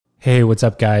Hey, what's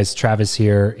up, guys? Travis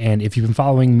here. And if you've been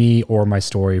following me or my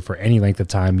story for any length of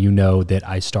time, you know that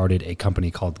I started a company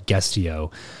called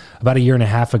Guestio about a year and a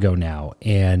half ago now.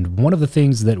 And one of the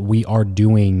things that we are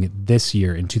doing this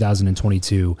year in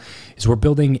 2022 is we're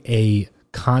building a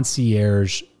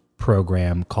concierge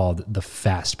program called the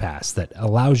Fast Pass that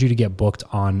allows you to get booked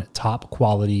on top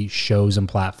quality shows and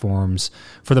platforms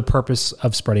for the purpose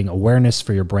of spreading awareness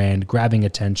for your brand, grabbing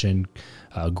attention,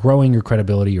 growing your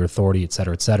credibility, your authority, et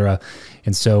cetera, et cetera.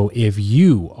 And so if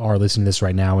you are listening to this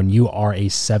right now and you are a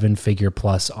 7-figure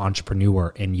plus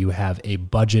entrepreneur and you have a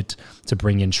budget to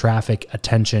bring in traffic,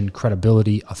 attention,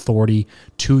 credibility, authority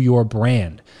to your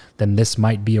brand, then this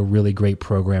might be a really great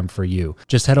program for you.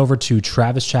 Just head over to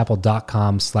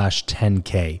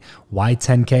travischappell.com/10K. Why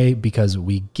 10K? Because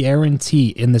we guarantee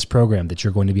in this program that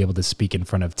you're going to be able to speak in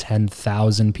front of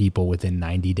 10,000 people within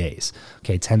 90 days.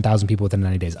 Okay, 10,000 people within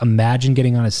 90 days. Imagine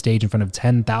getting on a stage in front of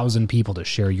 10,000 people to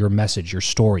share your message, your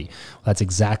story. Well, that's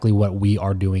exactly what we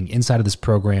are doing inside of this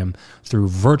program through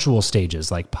virtual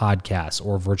stages like podcasts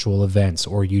or virtual events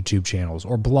or YouTube channels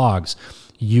or blogs.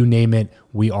 You name it,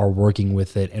 we are working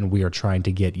with it, and we are trying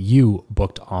to get you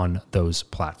booked on those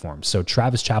platforms. So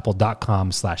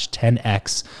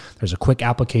travischappell.com/10X. There's a quick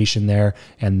application there,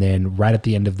 and then right at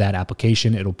the end of that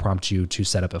application, it'll prompt you to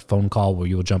set up a phone call where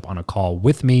you'll jump on a call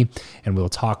with me, and we'll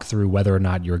talk through whether or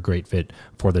not you're a great fit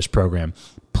for this program.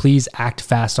 Please act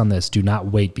fast on this. Do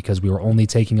not wait, because we are only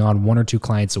taking on 1 or 2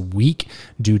 clients a week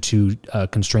due to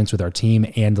constraints with our team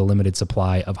and the limited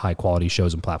supply of high quality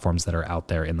shows and platforms that are out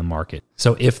there in the market.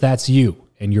 So if that's you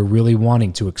and you're really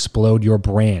wanting to explode your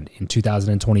brand in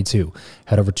 2022,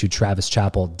 head over to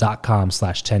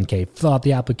travischappell.com/10K, fill out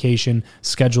the application,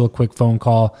 schedule a quick phone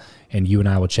call, and you and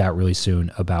I will chat really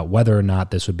soon about whether or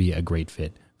not this would be a great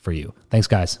fit for you. Thanks,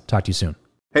 guys. Talk to you soon.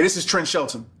 Hey, this is Trent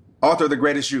Shelton, author of The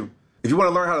Greatest You. If you want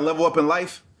to learn how to level up in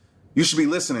life, you should be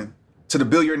listening to the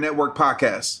Build Your Network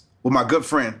podcast with my good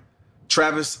friend,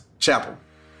 Travis Chappell.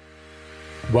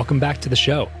 Welcome back to the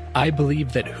show. I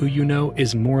believe that who you know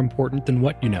is more important than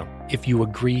what you know. If you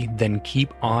agree, then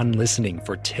keep on listening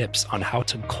for tips on how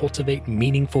to cultivate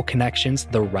meaningful connections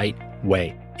the right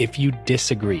way. If you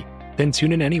disagree, then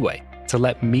tune in anyway to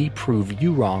let me prove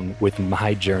you wrong with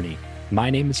my journey. My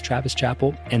name is Travis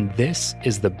Chappell, and this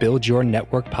is the Build Your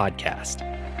Network podcast.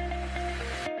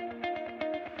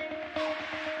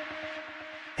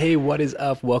 Hey, what is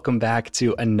up? Welcome back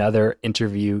to another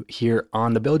interview here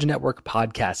on the Build Your Network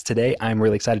podcast. Today, I'm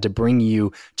really excited to bring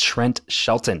you Trent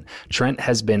Shelton. Trent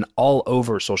has been all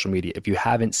over social media. If you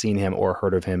haven't seen him or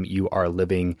heard of him, you are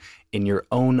living in your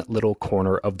own little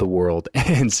corner of the world.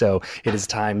 And so it is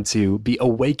time to be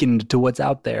awakened to what's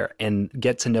out there and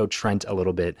get to know Trent a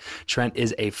little bit. Trent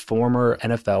is a former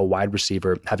NFL wide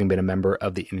receiver, having been a member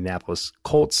of the Indianapolis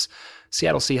Colts,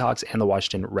 Seattle Seahawks, and the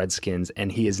Washington Redskins,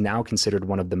 and he is now considered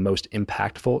one of the most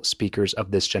impactful speakers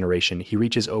of this generation. He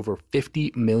reaches over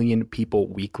 50 million people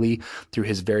weekly through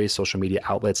his various social media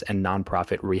outlets and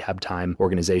nonprofit Rehab Time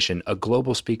organization. A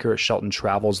global speaker, Shelton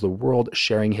travels the world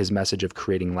sharing his message of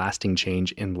creating lasting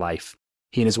change in life.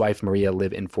 He and his wife, Maria,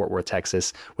 live in Fort Worth,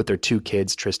 Texas, with their 2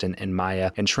 kids, Tristan and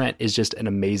Maya. And Trent is just an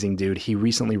amazing dude. He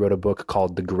recently wrote a book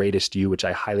called The Greatest You, which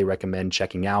I highly recommend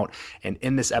checking out. And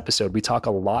in this episode, we talk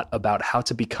a lot about how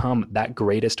to become that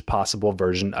greatest possible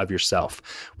version of yourself.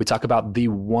 We talk about the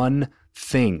one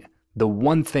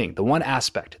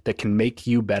aspect that can make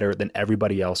you better than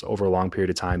everybody else over a long period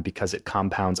of time, because it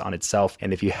compounds on itself.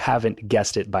 And if you haven't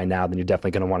guessed it by now, then you're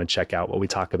definitely going to want to check out what we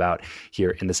talk about here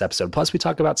in this episode. Plus, we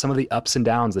talk about some of the ups and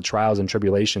downs, the trials and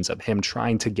tribulations of him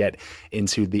trying to get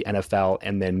into the NFL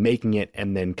and then making it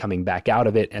and then coming back out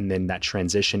of it, and then that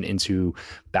transition into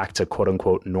back to quote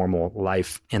unquote normal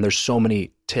life. And there's so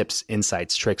many tips,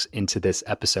 insights, tricks into this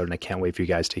episode, and I can't wait for you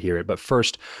guys to hear it. But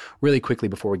first, really quickly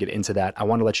before we get into that, I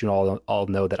want to let you all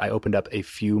know that I opened up a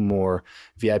few more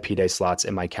VIP day slots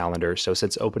in my calendar. So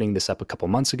since opening this up a couple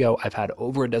months ago, I've had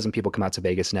over a dozen people come out to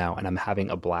Vegas now, and I'm having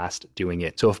a blast doing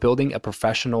it. So if building a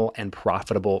professional and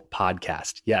profitable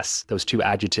podcast, yes, those 2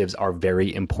 adjectives are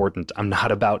very important. I'm not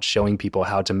about showing people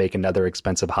how to make another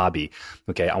expensive hobby.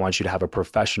 Okay, I want you to have a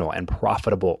professional and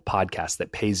profitable podcast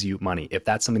that pays you money. If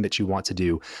that's something that you want to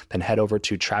do, then head over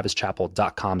to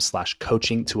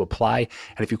travischappell.com/coaching to apply.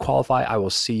 And if you qualify, I will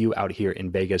see you out here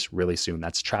in Vegas really soon.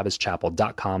 That's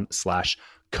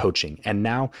travischappell.com/coaching. And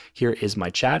now here is my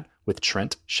chat with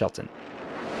Trent Shelton.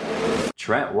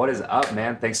 Trent, what is up,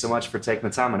 man? Thanks so much for taking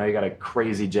the time. I know you got a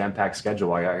crazy jam-packed schedule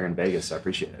while you're out here in Vegas, so I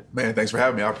appreciate it. Man, thanks for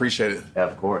having me. I appreciate it. Yeah,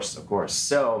 of course.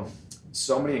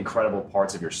 So many incredible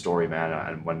parts of your story, man.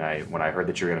 And when I heard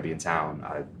that you were going to be in town,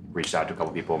 I reached out to a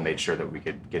couple people, made sure that we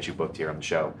could get you booked here on the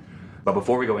show. But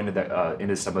before we go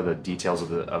into some of the details of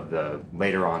the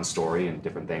later on story and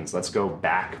different things, let's go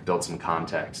back, build some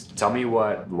context. Tell me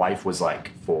what life was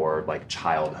like for like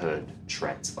childhood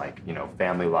Trent, like, you know,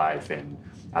 family life and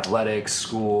athletics,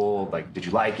 school. Like, did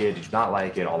you like it? Did you not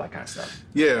like it? All that kind of stuff.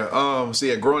 Yeah.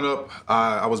 So growing up,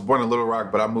 I was born in Little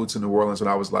Rock, but I moved to New Orleans when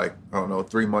I was like,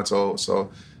 3 months old.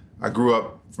 So I grew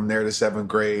up from there to 7th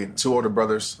grade. 2 older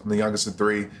brothers. I'm the youngest of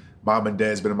 3. Mom and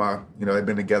dad's been they've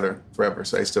been together forever,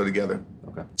 so they're still together.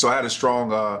 Okay. So I had a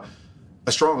strong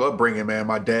upbringing, man.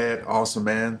 My dad, awesome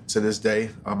man to this day.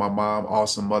 My mom,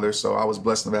 awesome mother. So I was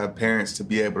blessed to have parents to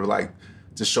be able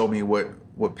to show me what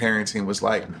parenting was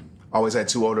like. I always had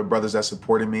 2 older brothers that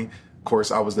supported me. Of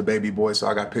course, I was the baby boy, so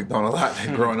I got picked on a lot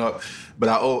growing up. But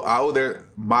I owe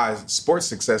my sports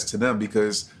success to them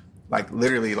because, like,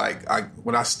 literally, like,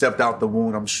 when I stepped out the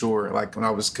womb, I'm sure, like, when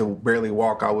I could barely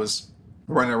walk, I was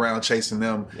running around chasing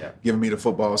them, giving me the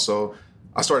football. So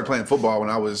I started playing football when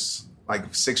I was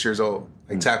like 6 years old,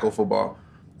 like tackle football.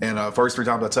 And first 3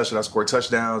 times I touched it, I scored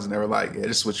touchdowns, and they were like, "Yeah,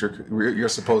 this is what you're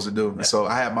supposed to do." Yeah. So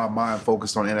I had my mind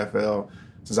focused on NFL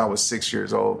since I was 6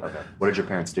 years old. Okay. What did your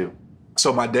parents do?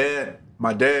 So my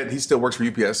dad, he still works for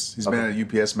UPS. He's been at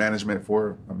UPS management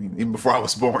for, even before I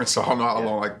was born, so I don't know how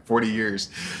long, like 40 years.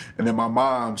 And then my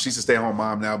mom, she's a stay-at-home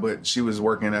mom now, but she was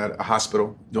working at a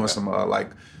hospital doing some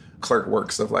like clerk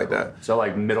work, stuff like that. So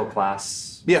like middle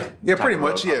class? Yeah, pretty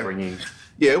much, yeah. Upbringing.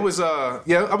 Yeah, it was, I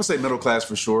would say middle class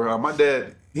for sure. My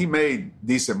dad, he made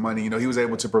decent money. You know, he was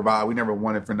able to provide. We never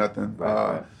wanted for nothing.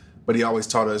 Right. But he always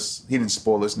taught us, he didn't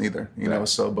spoil us neither, you know.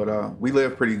 So, but we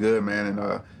lived pretty good, man.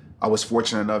 And I was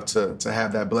fortunate enough to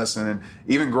have that blessing. And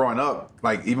even growing up,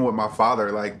 like even with my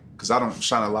father, like, because I don't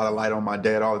shine a lot of light on my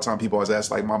dad all the time. People always ask,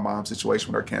 like, my mom's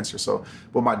situation with her cancer. So,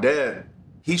 but my dad,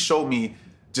 he showed me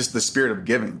just the spirit of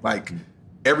giving. Like,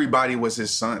 everybody was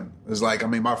his son. It was like,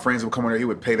 my friends would come over there, he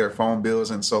would pay their phone bills.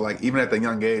 And so, like, even at the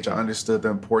young age, I understood the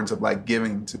importance of, like,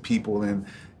 giving to people and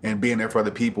being there for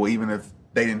other people, even if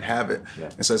they didn't have it. Yeah.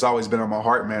 And so it's always been on my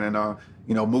heart, man. And,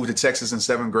 moved to Texas in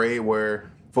 7th grade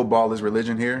where football is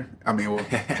religion here. I'm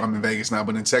in Vegas now,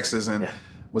 but in Texas, and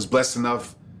was blessed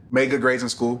enough, made good grades in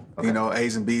school,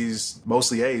 A's and B's,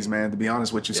 mostly A's, man, to be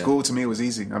honest with you. Yeah. School to me was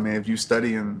easy. If you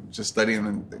study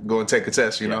and go and take a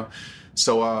test, you know.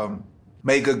 So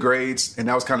made good grades, and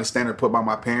that was kind of standard put by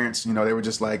my parents. They were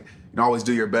just like, always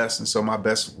do your best. And so my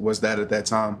best was that at that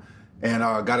time. And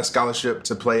got a scholarship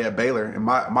to play at Baylor. And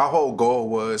my whole goal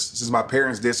was, since my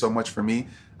parents did so much for me,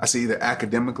 I see either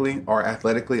academically or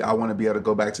athletically, I want to be able to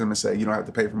go back to them and say, you don't have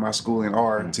to pay for my schooling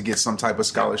or to get some type of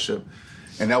scholarship.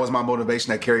 And that was my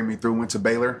motivation that carried me through. Went to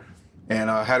Baylor and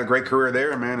had a great career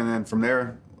there, man. And then from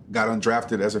there, got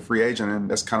undrafted as a free agent. And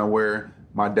that's kind of where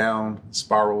my down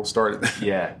spiral started.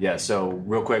 Yeah. So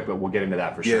real quick, but we'll get into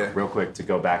that for sure. Yeah. Real quick to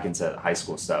go back into high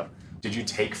school stuff. Did you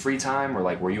take free time, or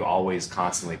like were you always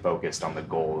constantly focused on the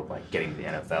goal of like getting to the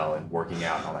NFL and working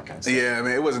out and all that kind of stuff? Yeah,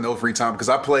 it wasn't no free time because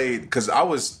I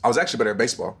was actually better at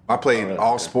baseball. I played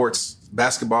all sports,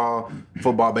 basketball,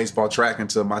 football, baseball, track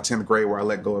until my 10th grade where I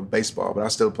let go of baseball. But I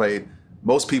still played.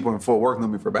 Most people in Fort Worth knew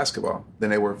me for basketball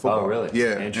than they were football. Oh, really?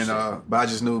 Yeah, and but I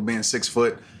just knew being 6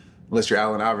 foot, unless you're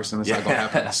Allen Iverson, it's not gonna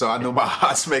happen. So I knew my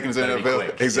odds making it to the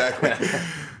NFL. Exactly.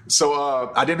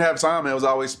 So I didn't have time, and it was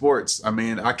always sports. I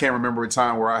can't remember a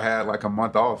time where I had like a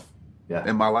month off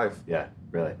in my life. Yeah,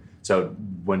 really. So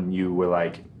when you were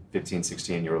like 15,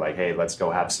 16, you were like, hey, let's go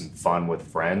have some fun with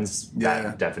friends. Yeah.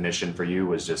 That definition for you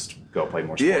was just go play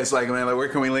more sports. Yeah, it's like, man, like where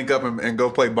can we link up and go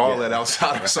play ball at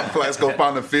outside or something? Let's go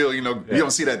find the field. You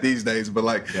don't see that these days, but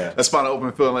like, let's find an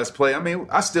open field and let's play.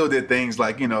 I still did things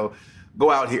like, go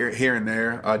out here and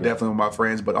there, definitely with my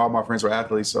friends, but all my friends were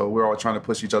athletes, so we're all trying to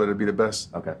push each other to be the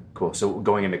best. Okay, cool. So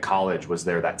going into college, was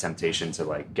there that temptation to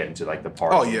like get into like the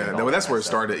party? Oh yeah, that's where it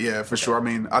started. Yeah, for sure.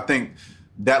 I think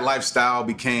that lifestyle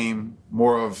became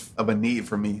more of a need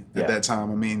for me at that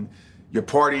time. You're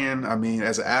partying.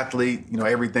 As an athlete,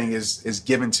 everything is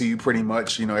given to you pretty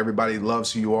much. Everybody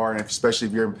loves who you are, and especially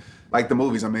if you're like the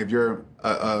movies. If you're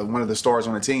one of the stars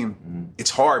on the team, it's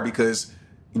hard because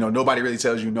nobody really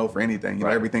tells you no for anything.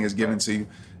 Everything is given to you.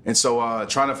 And so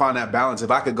trying to find that balance.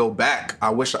 If I could go back,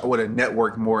 I wish I would have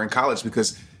networked more in college,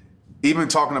 because even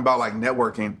talking about like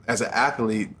networking as an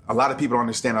athlete, a lot of people don't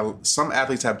understand. Some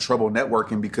athletes have trouble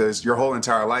networking because your whole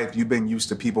entire life you've been used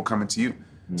to people coming to you.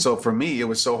 So for me, it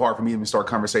was so hard for me to even start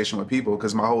conversation with people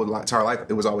because my whole entire life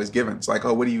it was always given. It's like,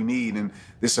 oh, what do you need? And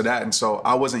this or that. And so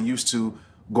I wasn't used to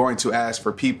going to ask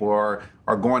for people or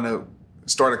going to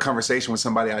start a conversation with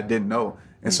somebody I didn't know.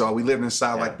 And so we lived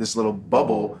inside like this little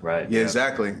bubble. Right. Yeah,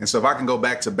 exactly. And so if I can go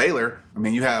back to Baylor,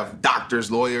 you have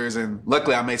doctors, lawyers, and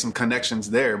luckily I made some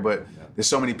connections there. But there's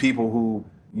so many people who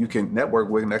you can network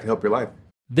with and that can help your life.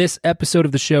 This episode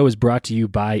of the show is brought to you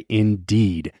by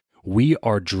Indeed. We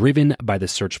are driven by the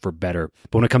search for better.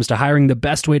 But when it comes to hiring, the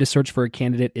best way to search for a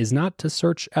candidate is not to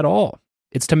search at all.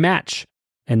 It's to match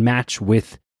and match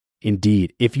with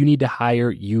Indeed. If you need to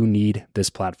hire, you need this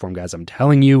platform, guys. I'm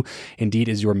telling you, Indeed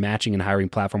is your matching and hiring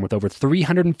platform with over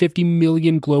 350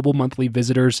 million global monthly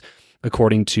visitors,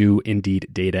 according to Indeed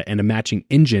data, and a matching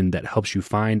engine that helps you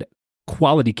find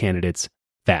quality candidates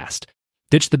fast.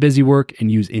 Ditch the busy work and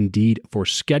use Indeed for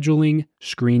scheduling,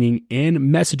 screening, and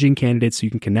messaging candidates so you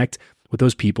can connect with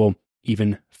those people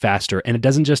even faster. And it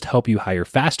doesn't just help you hire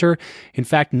faster. In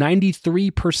fact,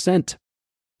 93%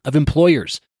 of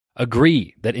employers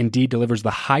agree that Indeed delivers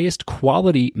the highest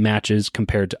quality matches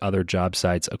compared to other job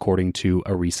sites, according to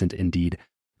a recent Indeed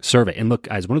survey. And look,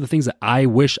 guys, one of the things that I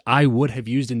wish I would have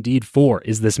used Indeed for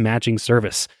is this matching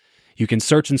service. You can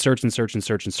search and search and search and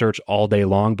search and search all day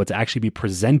long, but to actually be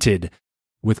presented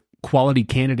with quality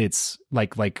candidates,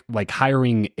 like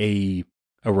hiring a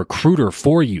recruiter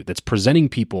for you that's presenting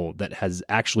people that has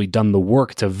actually done the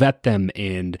work to vet them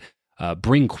and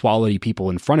bring quality people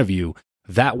in front of you,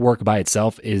 that work by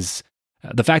itself is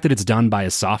the fact that it's done by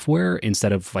a software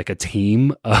instead of like a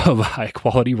team of high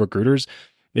quality recruiters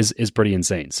is pretty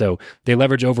insane. So they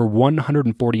leverage over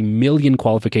 140 million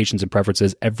qualifications and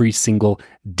preferences every single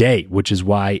day, which is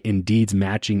why Indeed's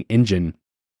matching engine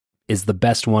is the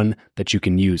best one that you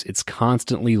can use. It's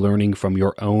constantly learning from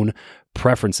your own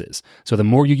preferences. So the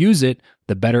more you use it,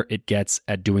 the better it gets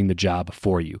at doing the job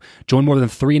for you. Join more than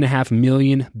 3.5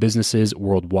 million businesses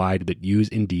worldwide that use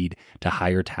Indeed to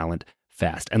hire talent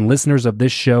fast. And listeners of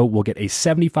this show will get a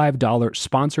 $75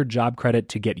 sponsored job credit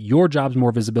to get your jobs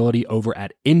more visibility over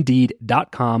at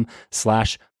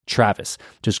Indeed.com/Travis.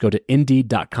 Just go to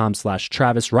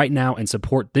Indeed.com/Travis right now and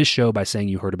support this show by saying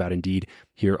you heard about Indeed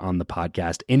here on the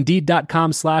podcast.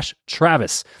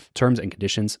 Indeed.com/Travis. Terms and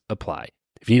conditions apply.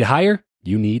 If you need to hire,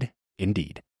 you need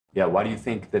Indeed. Yeah, why do you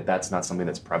think that that's not something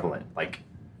that's prevalent? Like,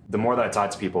 the more that I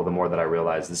talk to people, the more that I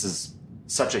realize this is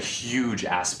such a huge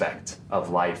aspect of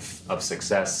life, of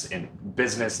success in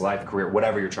business, life, career,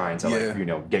 whatever you're trying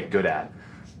to get good at.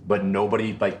 But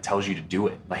nobody tells you to do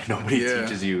it. Like, nobody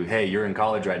teaches you, hey, you're in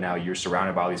college right now, you're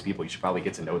surrounded by all these people, you should probably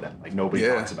get to know them. Like, nobody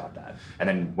talks about that. And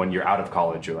then when you're out of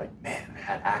college, you're like, man, I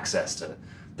had access to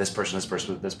this person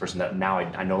that now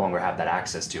I no longer have that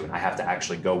access to, and I have to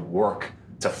actually go work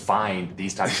to find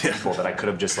these types of people that I could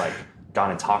have just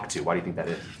gone and talked to. Why do you think that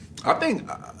is? I think,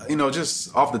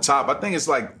 just off the top, I think it's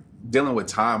like dealing with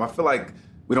time. I feel like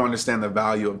we don't understand the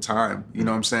value of time. You know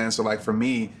what I'm saying? So for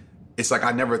me, it's like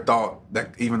I never thought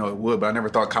that, even though it would, but I never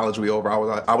thought college would be over.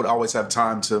 I would always have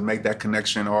time to make that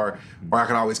connection, or I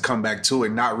can always come back to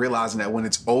it, not realizing that when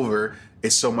it's over,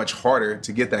 it's so much harder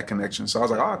to get that connection. So I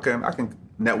was like, I can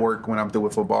network when I'm through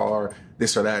with football or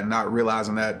this or that, and not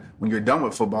realizing that when you're done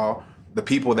with football, the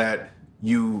people that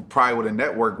you probably would have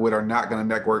networked with are not going to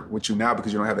network with you now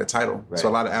because you don't have that title. Right. So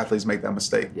a lot of athletes make that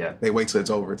mistake. Yeah. They wait till it's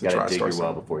over to try to start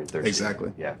well before you're thirsty.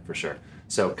 Exactly. Yeah, for sure.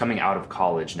 So coming out of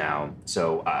college now,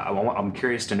 I'm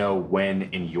curious to know when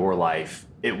in your life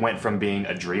it went from being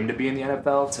a dream to be in the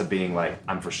NFL to being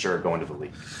I'm for sure going to the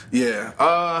league.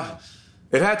 Yeah.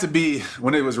 It had to be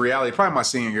when it was reality, probably my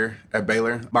senior year at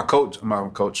Baylor. My coach,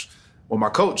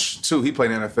 too, he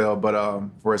played in the NFL, but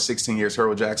for 16 years,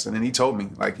 Harold Jackson, and he told me,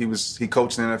 he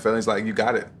coached in the NFL. He's like, you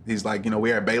got it. He's like,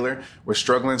 we're at Baylor, we're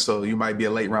struggling, so you might be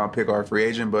a late round pick or a free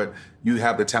agent, but you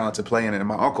have the talent to play in it. And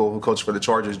my uncle, who coached for the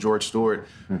Chargers, George Stewart,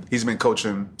 he's been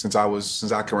coaching since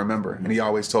I can remember, and he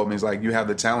always told me, he's like, you have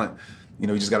the talent. You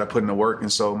just got to put in the work.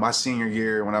 And so my senior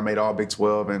year, when I made all Big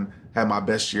 12 and had my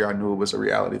best year, I knew it was a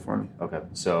reality for me. Okay.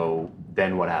 So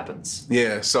then what happens?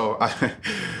 Yeah. So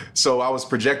I was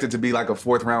projected to be like a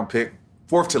fourth round pick,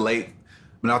 fourth to late.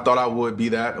 I mean, I thought I would be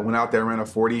that. I went out there, ran a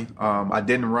 40. I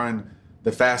didn't run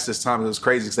the fastest time. It was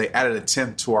crazy because they added a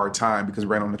 10th to our time because we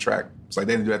ran on the track. It's like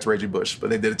they didn't do that to Reggie Bush, but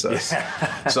they did it to us.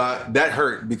 So that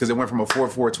hurt because it went from a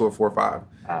 4.4 to a 4.5.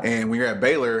 And when you're at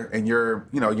Baylor and you're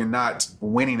not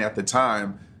winning at the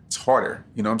time, it's harder.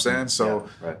 You know what I'm saying? So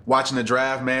watching the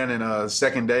draft, man, and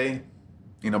second day,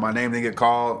 my name didn't get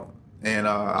called, and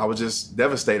I was just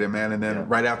devastated, man. And then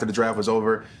right after the draft was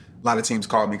over, a lot of teams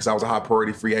called me because I was a high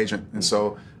priority free agent. And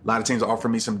so a lot of teams offered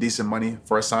me some decent money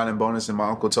for a signing bonus. And my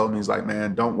uncle told me, he's like,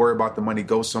 man, don't worry about the money.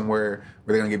 Go somewhere where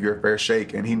they're going to give you a fair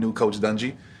shake. And he knew Coach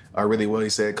Dungy really well. He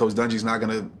said, Coach Dungy's not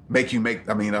going to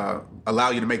allow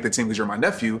you to make the team because you're my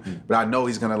nephew. But I know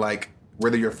he's going to,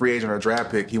 whether you're a free agent or a draft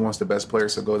pick, he wants the best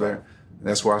players to go there. And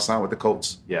that's where I signed with the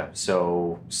Colts. Yeah.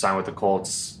 So sign with the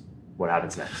Colts. What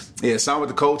happens next? Yeah, signed with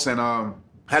the Colts and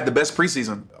had the best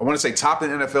preseason. I want to say top in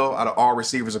the NFL out of all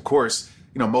receivers, of course.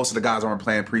 most of the guys aren't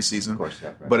playing preseason. Of course, yeah,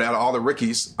 right. But out of all the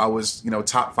rookies, I was,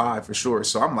 top 5 for sure.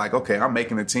 So I'm like, okay, I'm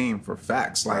making the team for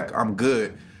facts. Like, Right. I'm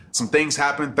good. Some things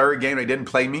happened. Third game, they didn't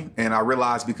play me. And I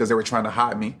realized because they were trying to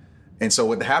hide me. And so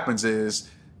what happens is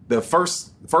the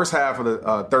first half of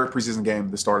the third preseason game,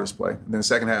 the starters play. And then the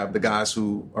second half, the guys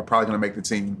who are probably going to make the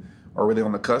team are really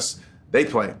on the cusp, they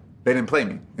play. They didn't play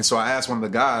me. And so I asked one of the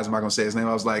guys, I'm not going to say his name,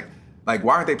 I was like,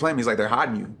 why aren't they playing me? He's like, they're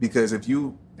hiding you. Because if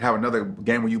you have another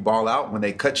game where you ball out, when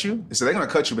they cut you, so they're going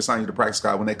to cut you but sign you to practice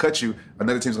squad. When they cut you,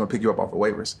 another team's going to pick you up off of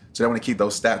waivers. So they want to keep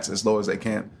those stats as low as they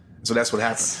can. So that's what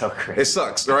happens. So crazy. It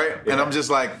sucks, right? Yeah. And I'm just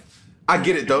like, I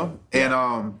get it though.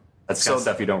 And that's kind of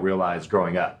stuff you don't realize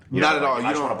growing up. Not at all.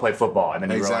 I just want to play football, and then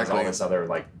you realize Exactly. all this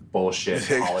other bullshit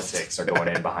politics are going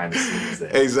in behind the scenes.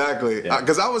 Exactly. Yeah.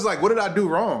 Because I was like, what did I do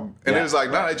wrong? And it was like,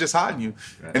 no, right. they're just hiding you.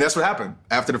 Right. And that's what happened.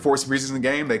 After the fourth preseason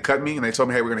game, they cut me and they told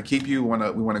me, hey, we're going to keep you. We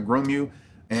want to groom you.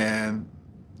 And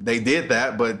they did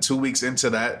that. But 2 weeks into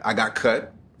that, I got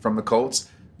cut from the Colts,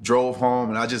 drove home,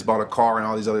 and I just bought a car and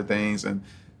all these other things. And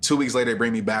 2 weeks later, they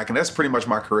bring me back. And that's pretty much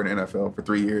my career in the NFL for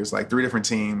 3 years. 3 different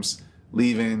teams,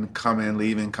 leaving, coming.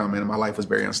 And my life was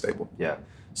very unstable. Yeah.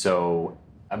 So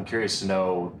I'm curious to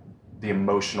know, the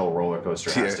emotional roller coaster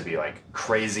has Yeah. to be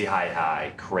crazy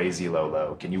high, crazy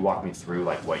low. Can you walk me through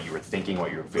what you were thinking,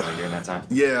 what you were feeling during that time?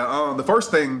 Yeah, the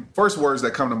first words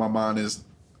that come to my mind is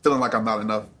feeling like I'm not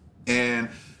enough. And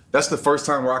that's the first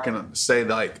time where I can say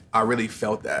I really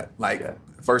felt that.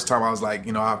 First time I was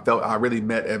I really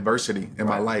met adversity in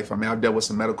my life. I mean, I've dealt with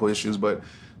some medical issues, but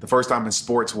the first time in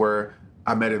sports where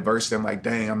I met adversity, I'm like,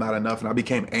 dang, I'm not enough. And I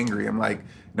became angry. I'm like,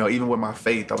 even with my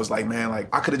faith, I was like, man,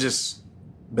 I could have just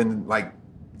been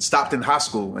stopped in high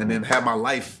school and then had my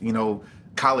life,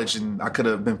 college, and I could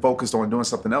have been focused on doing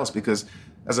something else, because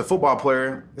as a football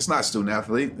player, it's not student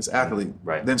athlete, it's athlete,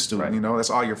 Right. then student, Right. That's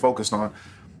all you're focused on.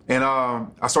 And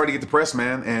I started to get depressed,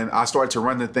 man, and I started to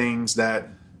run the things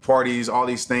parties, all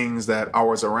these things that I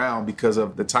was around because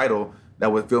of the title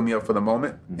that would fill me up for the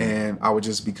moment, and I would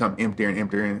just become emptier and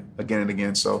emptier again and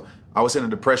again. So I was in a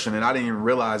depression, and I didn't even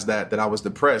realize that I was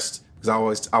depressed,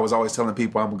 because I was always telling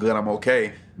people I'm good, I'm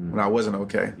okay, when I wasn't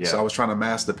okay. Yeah. So I was trying to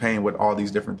mask the pain with all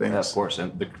these different things. Yeah, of course.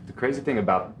 And the crazy thing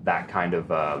about that kind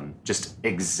of just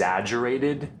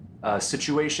exaggerated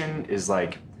situation is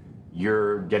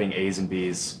you're getting A's and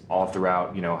B's all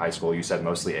throughout, high school. You said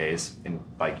mostly A's, and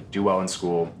do well in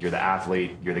school. You're the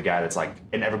athlete. You're the guy that's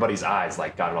in everybody's eyes,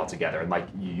 got it all together. And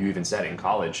you even said in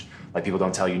college, people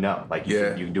don't tell you no.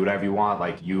 You can do whatever you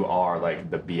want. You are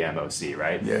the BMOC,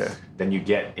 right? Yeah. Then you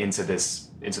get into this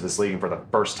league, and for the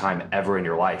first time ever in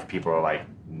your life, people are like,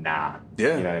 nah.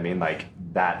 Yeah. You know what I mean?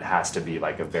 That has to be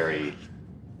a very,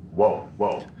 whoa,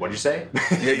 what'd you say?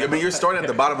 Yeah, I mean, you're starting at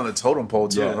the bottom of the totem pole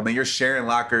too. Yeah. I mean, you're sharing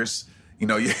lockers.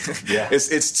 Yeah.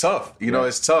 It's tough.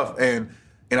 It's tough, and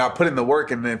I put in the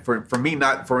work, and then for me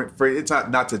it's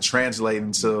not to translate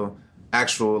into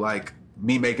actual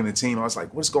me making the team. I was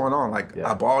like, what's going on?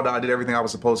 I balled out, I did everything I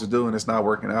was supposed to do, and it's not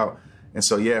working out. And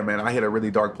so, yeah, man, I hit a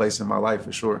really dark place in my life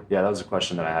for sure. Yeah, that was a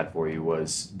question that I had for you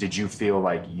was, did you feel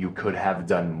like you could have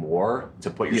done more to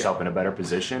put yourself in a better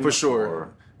position? For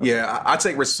sure. Yeah, I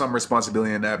take some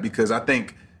responsibility in that, because I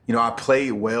think, I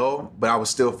played well, but I was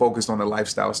still focused on the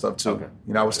lifestyle stuff too. Okay.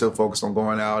 I was still focused on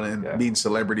going out and Yeah. meeting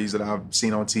celebrities that I've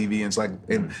seen on TV,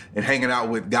 and and hanging out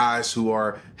with guys who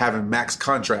are having max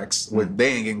contracts with they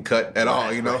ain't getting cut at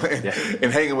all, Right.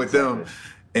 and hanging with them.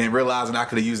 And realizing I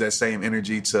could have used that same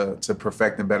energy to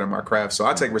perfect and better my craft. So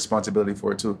I take responsibility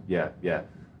for it too. Yeah.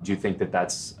 Do you think that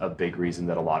that's a big reason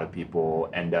that a lot of people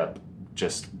end up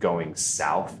just going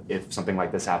south if something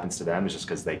like this happens to them, is just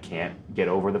because they can't get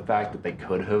over the fact that they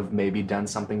could have maybe done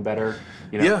something better?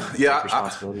 Yeah. Take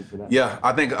responsibility for that. Yeah,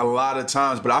 I think a lot of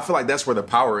times, but I feel like that's where the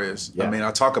power is. Yeah. I mean,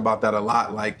 I talk about that a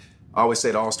lot. I always say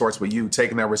it all starts with you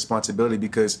taking that responsibility,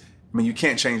 because, you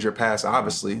can't change your past,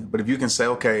 obviously. But if you can say,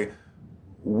 okay,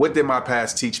 what did my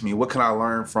past teach me? What can I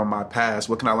learn from my past?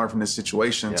 What can I learn from this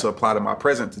situation to apply to my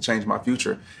present to change my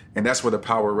future? And that's where the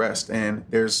power rests. And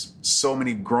there's so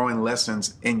many growing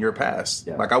lessons in your past.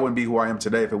 Yeah. I wouldn't be who I am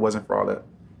today if it wasn't for all that.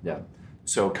 Yeah.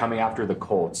 So coming after the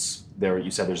Colts,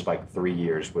 you said there's 3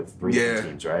 years with three different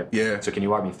teams, right? Yeah. So can you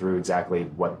walk me through exactly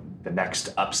what the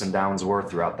next ups and downs were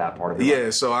throughout that part of the Yeah.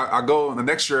 So I go the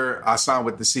next year, I signed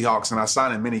with the Seahawks, and I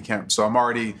signed in minicamp. So I'm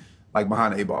already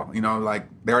behind the 8 ball,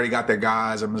 they already got their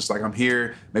guys. I'm just I'm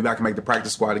here. Maybe I can make the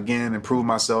practice squad again and prove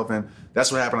myself. And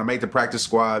that's what happened. I made the practice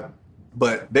squad,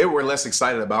 but they were less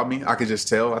excited about me. I could just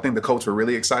tell. I think the coach were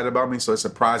really excited about me. So it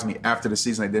surprised me after the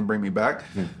season they didn't bring me back.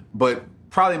 But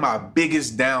probably my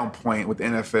biggest down point with the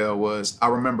NFL was, I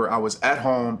remember I was at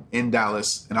home in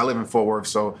Dallas, and I live in Fort Worth.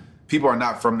 So people are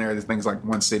not from there. There's things like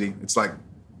one city. It's like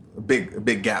a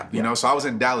big gap, you know? So I was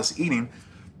in Dallas eating,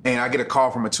 and I get a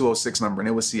call from a 206 number, and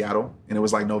it was Seattle, and it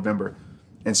was like November.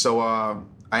 And so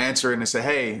I answered, and they said,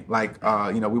 hey, like,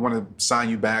 you know, we want to sign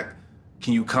you back.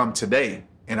 Can you come today?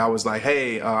 And I was like,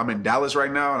 hey, I'm in Dallas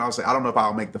right now. And I was like, I don't know if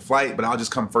I'll make the flight, but I'll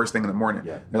just come first thing in the morning.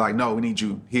 Yeah. They're like, no, we need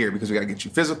you here because we got to get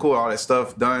you physical, all that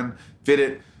stuff done,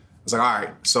 fitted. I was like, all right.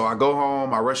 So I go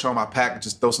home, I rush home, I pack,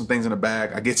 just throw some things in the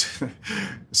bag. I get to,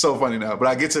 it's so funny now, but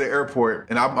I get to the airport,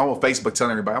 and I'm on Facebook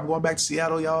telling everybody, I'm going back to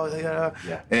Seattle, y'all.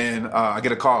 Yeah. And I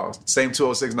get a call, same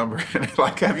 206 number. And they're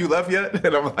like, have you left yet?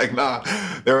 And I'm like, nah.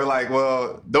 They were like,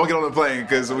 well, don't get on the plane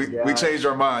because we changed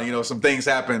our mind. You know, some things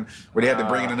happened where they had to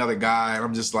bring in another guy. And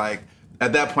I'm just like,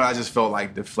 at that point, I just felt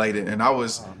like deflated. And that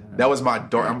was my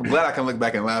door. I'm glad I can look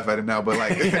back and laugh at it now, but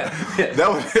like, that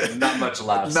was not much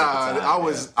laughs. Nah, I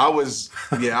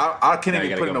can't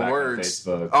even put into words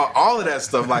all of that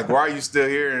stuff. Like, why are you still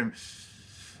here? And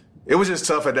it was just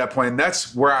tough at that point. And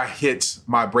that's where I hit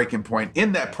my breaking point.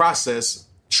 In that process,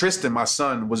 Tristan, my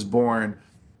son, was born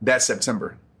that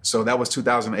September. So that was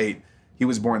 2008. He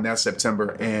was born that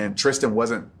September, and Tristan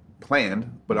wasn't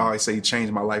planned, but I always say he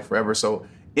changed my life forever. So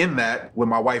in that, with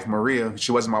my wife, Maria,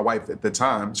 she wasn't my wife at the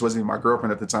time. She wasn't even my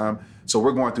girlfriend at the time. So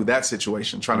we're going through that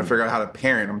situation, trying to figure out how to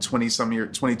parent. I'm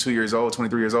 22 years old,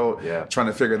 23 years old, trying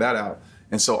to figure that out.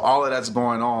 And so all of that's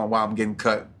going on while I'm getting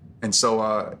cut. And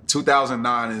so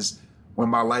 2009 is when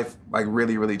my life like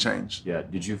really, really changed. Yeah.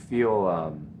 Did you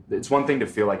feel, it's one thing to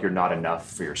feel like you're not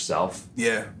enough for yourself.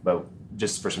 Yeah. But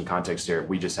just for some context here,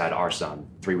 we just had our son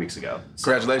 3 weeks ago. So,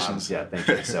 congratulations. Yeah, thank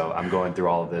you. So I'm going through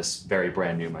all of this very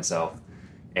brand new myself.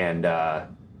 And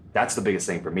that's the biggest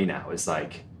thing for me now is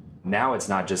like, now it's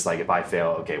not just like if I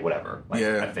fail, okay, whatever, like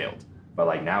I failed. But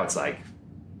like now it's like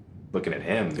looking at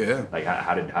him, like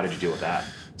how did you deal with that?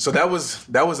 So that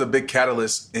was a big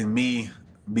catalyst in me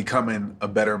becoming a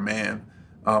better man.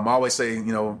 I always say,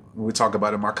 you know, when we talk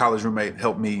about it, my college roommate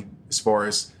helped me as far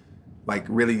as like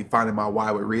really finding my why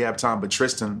with rehab time. But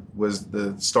Tristan was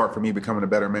the start for me becoming a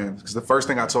better man. Because the first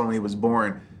thing I told him when he was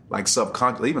born, like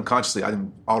subconsciously, even consciously, I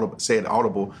didn't say it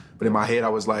audible, but in my head I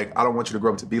was like, I don't want you to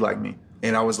grow up to be like me.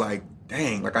 And I was like,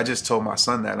 dang, like I just told my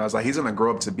son that. And I was like, he's gonna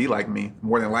grow up to be like me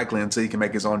more than likely until he can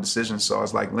make his own decisions. So I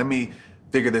was like, let me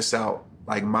figure this out,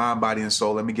 like mind, body, and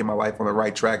soul. Let me get my life on the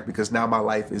right track because now my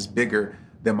life is bigger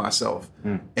than myself.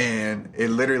 And it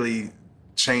literally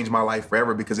changed my life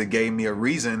forever because it gave me a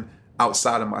reason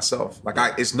outside of myself. Like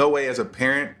it's no way as a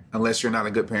parent, unless you're not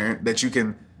a good parent, that you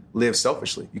can live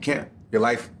selfishly. You can't. Your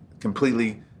life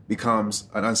completely becomes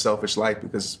an unselfish life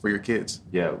because it's for your kids.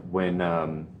 Yeah, when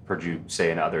heard you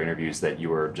say in other interviews that you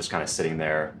were just kind of sitting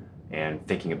there and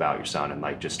thinking about your son and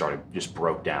like just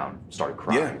broke down, started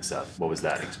crying and stuff. What was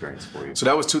that experience for you? So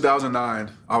that was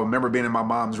 2009. I remember being in my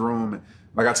mom's room.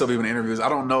 Like I tell people in interviews, I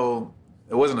don't know,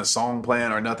 it wasn't a song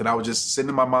playing or nothing. I was just sitting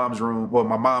in my mom's room, well,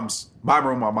 my mom's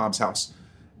house.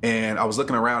 And I was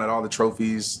looking around at all the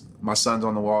trophies, my son's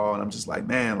on the wall, and I'm just like,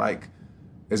 man, like,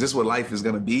 is this what life is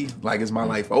going to be? Like, is my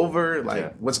life over?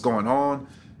 Like, what's going on?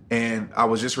 And I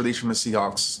was just released from the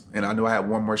Seahawks, and I knew I had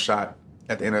one more shot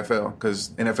at the NFL because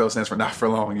NFL stands for not for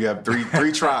long. You have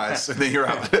three tries, and then you're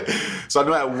out. So I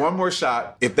knew I had one more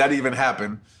shot if that even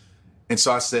happened. And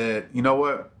so I said, you know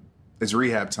what? It's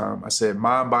rehab time. I said,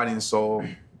 mind, body, and soul,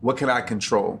 what can I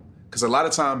control? Because a lot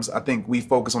of times I think we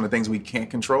focus on the things we can't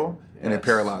control, and it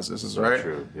paralyzes us, right?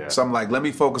 True. Yeah. So I'm like, let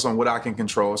me focus on what I can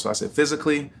control. So I said,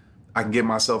 physically, I can get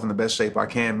myself in the best shape I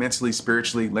can, mentally,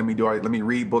 spiritually. Let me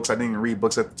read books. I didn't even read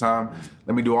books at the time.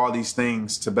 Let me do all these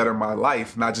things to better my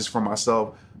life, not just for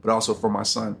myself, but also for my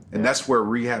son. And that's where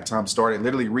rehab time started.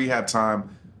 Literally, rehab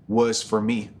time was for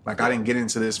me. Like, I didn't get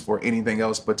into this for anything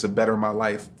else but to better my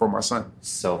life for my son.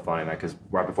 So funny, man, because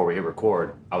right before we hit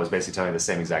record, I was basically telling you the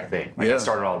same exact thing. Like, I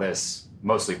started all this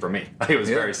mostly for me. Like, it was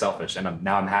very selfish. And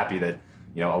now I'm happy that,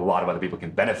 you know, a lot of other people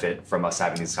can benefit from us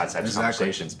having these types of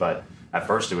conversations. But at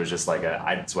first it was just like,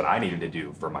 it's what I needed to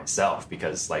do for myself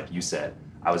because, like you said,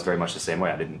 I was very much the same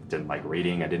way. I didn't like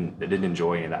reading. I didn't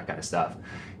enjoy any of that kind of stuff.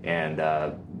 And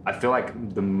I feel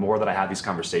like the more that I have these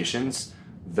conversations,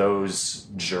 those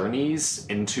journeys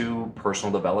into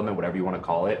personal development, whatever you want to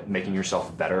call it, making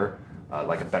yourself better,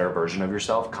 like a better version of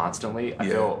yourself constantly.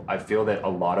 I feel that a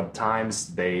lot of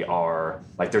times they are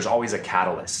like, there's always a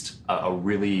catalyst, a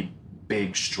really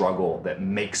big struggle that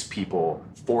makes people,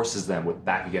 forces them with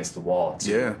back against the wall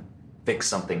to fix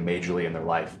something majorly in their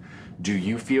life. Do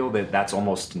you feel that that's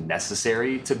almost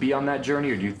necessary to be on that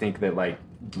journey, or do you think that, like,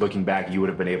 looking back, you would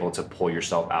have been able to pull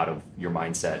yourself out of your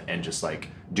mindset and just like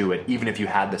do it, even if you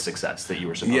had the success that you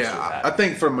were supposed to have had? I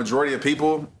think for the majority of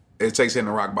people, it takes hitting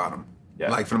the rock bottom.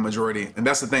 like for the majority. And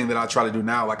that's the thing that I try to do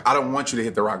now. Like, I don't want you to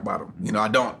hit the rock bottom. You know, I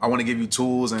don't. I want to give you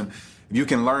tools, and if you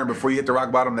can learn before you hit the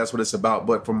rock bottom, that's what it's about.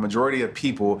 But for the majority of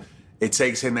people, it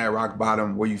takes hitting that rock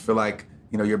bottom where you feel like,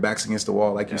 you know, your back's against the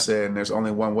wall, like you said, and there's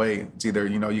only one way. It's either,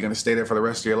 you know, you're going to stay there for the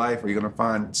rest of your life, or you're going to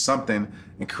find something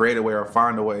and create a way or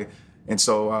find a way. And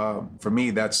so for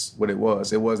me, that's what it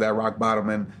was. It was that rock bottom.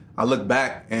 And I look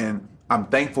back and I'm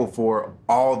thankful for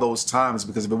all those times,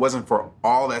 because if it wasn't for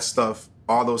all that stuff,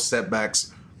 all those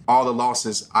setbacks, all the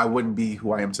losses, I wouldn't be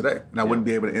who I am today. And I wouldn't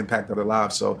be able to impact other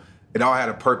lives. So it all had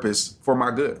a purpose for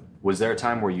my good. Was there a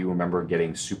time where you remember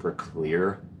getting super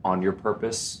clear on your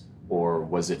purpose? Or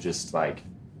was it just like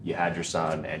you had your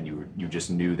son and you just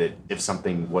knew that if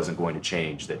something wasn't going to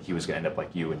change, that he was going to end up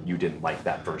like you, and you didn't like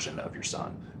that version of your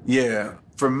son? Yeah.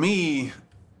 For me,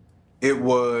 it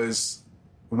was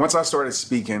once I started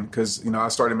speaking, because, you know, I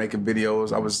started making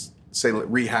videos. I was, say,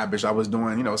 rehab-ish. I was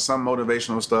doing, you know, some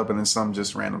motivational stuff and then some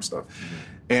just random stuff.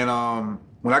 And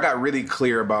when I got really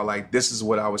clear about, like, this is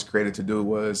what I was created to do,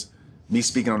 was me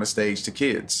speaking on the stage to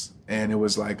kids. And it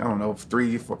was like, I don't know,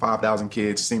 3,000 or 5,000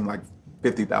 kids, seemed like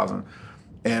 50,000.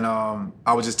 And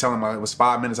I was just telling them, it was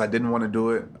 5 minutes. I didn't want to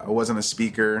do it. I wasn't a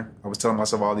speaker. I was telling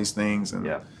myself all these things. And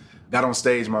got on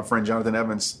stage. My friend Jonathan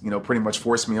Evans, you know, pretty much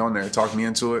forced me on there, talked me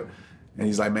into it. And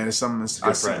he's like, man, it's something.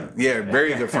 Good friend. Yeah,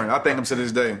 very good friend. I thank him to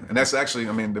this day. And that's actually,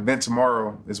 I mean, the event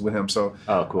tomorrow is with him. So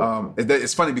cool.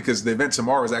 It's funny because the event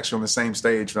tomorrow is actually on the same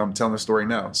stage that I'm telling the story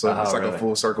now. So it's like a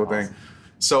full circle thing.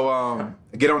 So I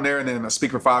get on there and then I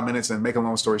speak for 5 minutes, and make a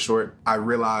long story short, I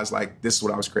realized, like, this is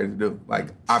what I was created to do. Like,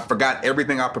 I forgot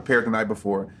everything I prepared the night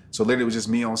before. So literally it was just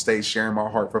me on stage sharing my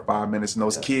heart for 5 minutes. And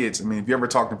those kids, I mean, if you ever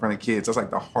talked in front of kids, that's like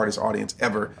the hardest audience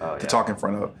ever to talk in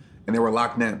front of. And they were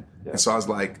locked in. And so I was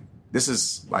like, this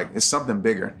is like, it's something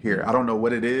bigger here. I don't know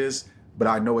what it is, but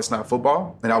I know it's not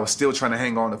football. And I was still trying to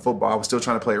hang on to football. I was still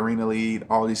trying to play arena lead,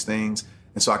 all these things.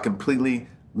 And so I completely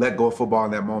let go of football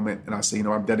in that moment. And I said, you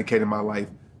know, I'm dedicating my life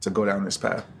to go down this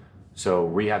path. So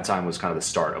rehab time was kind of the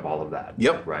start of all of that.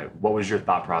 Yep. Right. What was your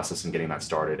thought process in getting that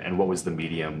started? And what was the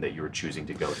medium that you were choosing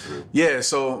to go through? Yeah.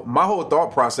 So my whole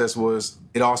thought process was,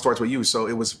 it all starts with you.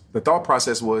 So the thought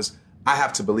process was, I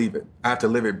have to believe it. I have to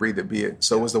live it, breathe it, be it.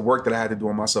 So it was the work that I had to do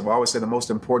on myself. I always say the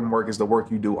most important work is the work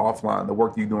you do offline, the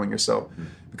work you do on yourself.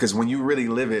 Because when you really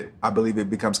live it, I believe it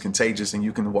becomes contagious, and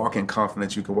you can walk in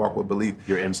confidence. You can walk with belief.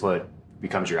 Your input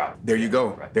becomes your output. There you go.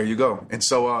 Right. There you go. And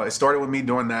so it started with me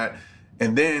doing that.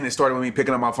 And then it started with me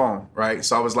picking up my phone, right?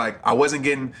 So I was like,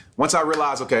 once I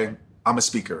realized, okay, I'm a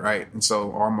speaker, right? And so,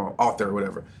 or I'm an author or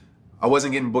whatever. I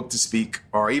wasn't getting booked to speak,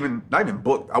 or not even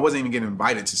booked. I wasn't even getting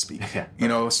invited to speak, you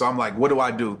know? So I'm like, what do I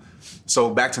do?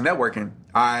 So back to networking,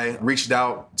 I reached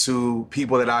out to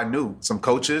people that I knew, some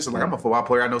coaches. Like, I'm a football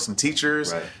player. I know some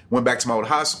teachers. Right. Went back to my old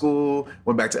high school,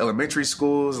 went back to elementary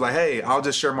schools. Like, hey, I'll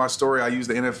just share my story. I used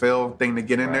the NFL thing to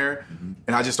get in there.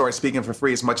 And I just started speaking for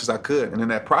free as much as I could. And in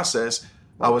that process,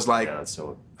 I was like,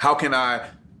 how can I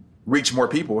reach more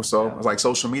people? So I was like,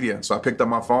 social media. So I picked up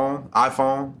my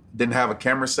iPhone, didn't have a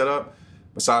camera set up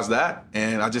besides that.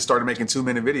 And I just started making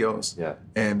 2-minute videos. Yeah.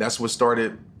 And that's what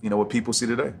started, you know, what people see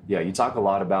today. Yeah. You talk a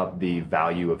lot about the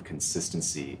value of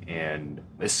consistency, and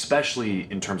especially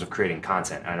in terms of creating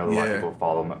content. I know a lot of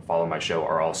people follow my show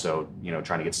are also, you know,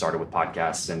 trying to get started with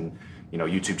podcasts and, you know,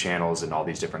 YouTube channels and all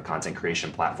these different content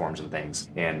creation platforms and things.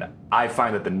 And I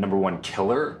find that the number one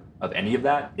killer of any of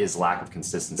that is lack of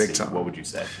consistency. Big time. What would you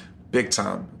say? Big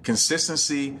time.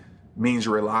 Consistency means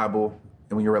you're reliable.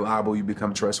 And when you're reliable, you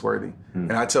become trustworthy.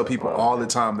 And I tell people all the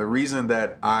time, the reason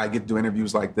that I get to do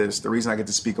interviews like this, the reason I get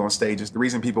to speak on stages, the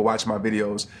reason people watch my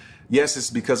videos, yes, it's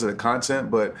because of the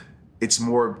content, but it's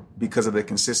more because of the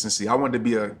consistency. I wanted to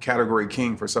be a category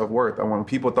king for self-worth. When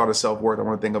people thought of self-worth, I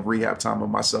want to think of rehab time of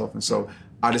myself. And so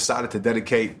I decided to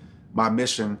dedicate my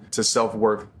mission to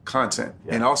self-worth content.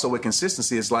 And also with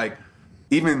consistency, it's like,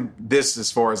 even this as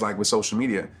far as like with social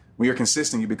media, when you're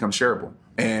consistent, you become shareable.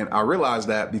 And I realized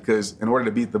that because in order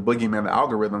to beat the boogeyman, the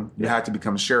algorithm, you have to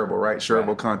become shareable, right?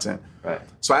 Shareable content. Right.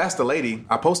 So I asked the lady,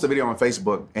 I posted a video on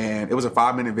Facebook, and it was a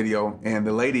 5-minute video. And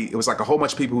the lady, it was like a whole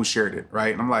bunch of people who shared it,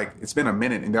 right? And I'm like, it's been a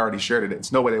minute and they already shared it.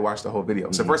 It's no way they watched the whole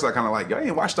video. So first I kind of like, yo, I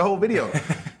didn't watch the whole video.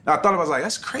 And I thought, I was like,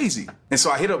 that's crazy. And so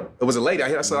I hit up, it was a lady,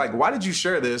 I said like, why did you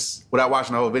share this without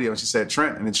watching the whole video? And she said,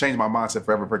 Trent, and it changed my mindset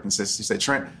forever for consistency. She said,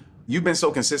 Trent, you've been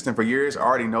so consistent for years. I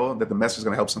already know that the message is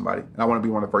going to help somebody. And I want to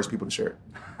be one of the first people to share it.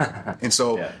 And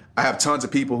so I have tons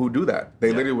of people who do that. They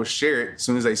literally will share it as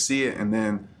soon as they see it, and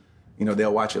then, you know,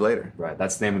 they'll watch it later. Right.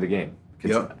 That's the name of the game.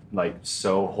 Like,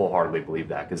 so wholeheartedly believe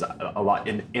that, because a lot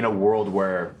in a world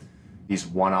where, these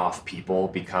one-off people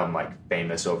become like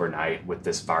famous overnight with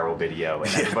this viral video,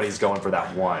 and everybody's going for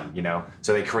that one, you know?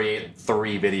 So they create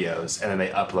 3 videos and then they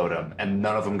upload them and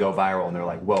none of them go viral, and they're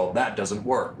like, well, that doesn't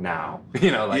work now.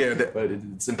 You know, like, but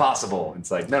it's impossible.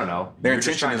 It's like, no. Their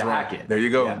intention is wrong. There you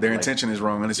go. Their intention is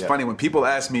wrong. And it's funny when people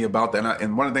ask me about that,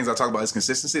 and one of the things I talk about is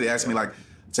consistency. They ask me like,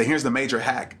 say, here's the major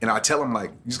hack. And I tell them like,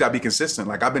 you just gotta be consistent.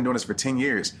 Like, I've been doing this for 10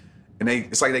 years. And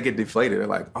it's like they get deflated. They're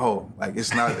like, oh, like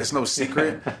it's no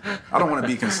secret. I don't want to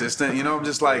be consistent. You know, I'm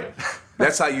just like,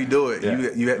 that's how you do it. Yeah.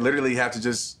 You literally have to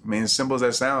just, I mean, as simple as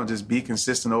that sounds, just be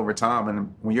consistent over time.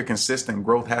 And when you're consistent,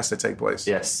 growth has to take place.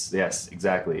 Yes,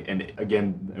 exactly. And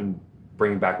again,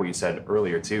 bringing back what you said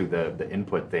earlier too, the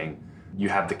input thing, you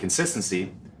have the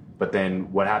consistency, but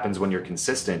then what happens when you're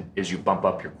consistent is you bump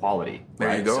up your quality. Right?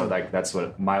 There you go. So like that's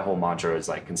what my whole mantra is,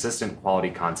 like consistent quality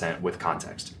content with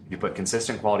context. If you put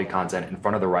consistent quality content in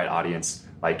front of the right audience,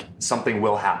 like something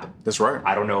will happen. That's right.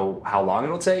 I don't know how long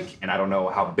it'll take and I don't know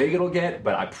how big it'll get,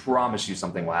 but I promise you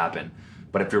something will happen.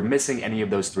 But if you're missing any of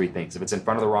those 3 things, if it's in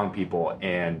front of the wrong people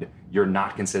and you're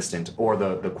not consistent or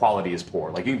the quality is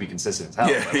poor, like you can be consistent as hell.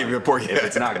 Yeah, but, like, you're poor. If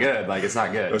it's not good, like it's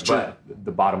not good. That's true. But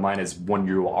the bottom line is when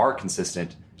you are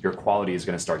consistent, your quality is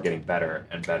going to start getting better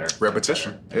and better.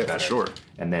 Repetition. And better. For sure.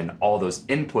 And then all those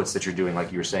inputs that you're doing,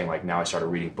 like you were saying, like now I started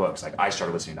reading books, like I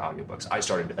started listening to audiobooks. I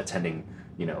started attending,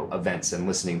 you know, events and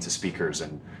listening to speakers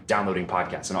and downloading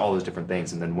podcasts and all those different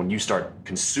things. And then when you start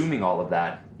consuming all of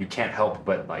that, you can't help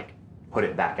but like put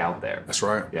it back out there. That's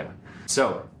right. Yeah.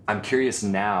 So I'm curious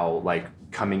now, like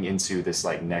coming into this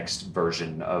like next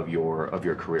version of your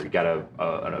career, you got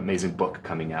an amazing book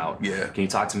coming out. Yeah. Can you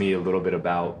talk to me a little bit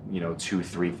about, you know,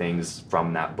 2-3 things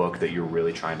from that book that you're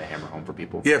really trying to hammer home for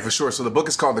people? Yeah, for sure. So the book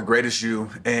is called The Greatest You,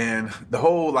 and the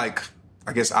whole like,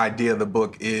 I guess, idea of the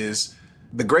book is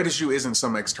the greatest you isn't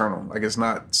some external. Like it's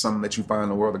not something that you find in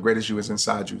the world. The greatest you is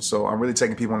inside you. So I'm really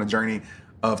taking people on a journey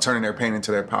of turning their pain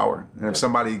into their power. And if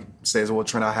somebody says, well,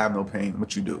 Trent, I have no pain,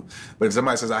 what you do. But if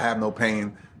somebody says, I have no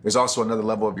pain, there's also another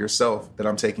level of yourself that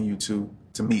I'm taking you to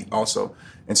meet also.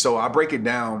 And so I break it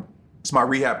down. It's my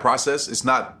rehab process. It's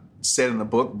not said in the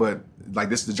book, but like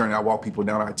this is the journey I walk people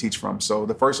down, I teach from. So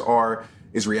the first R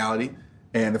is reality.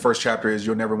 And the first chapter is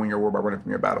you'll never win your war by running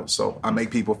from your battles. So I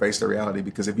make people face the reality,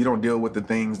 because if you don't deal with the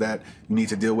things that you need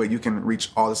to deal with, you can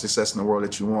reach all the success in the world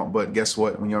that you want. But guess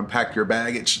what? When you unpack your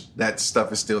baggage, that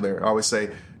stuff is still there. I always say,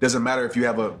 it doesn't matter if you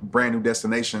have a brand new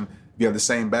destination. If you have the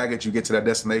same baggage, you get to that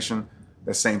destination,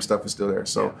 that same stuff is still there.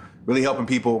 So really helping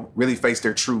people really face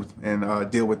their truth and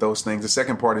deal with those things. The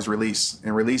second part is release.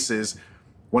 And release is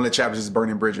one of the chapters is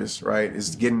burning bridges, right?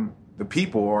 Is getting the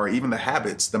people or even the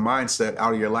habits, the mindset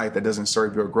out of your life that doesn't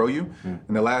serve you or grow you. And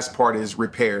the last part is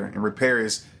repair. And repair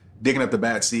is digging up the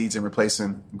bad seeds and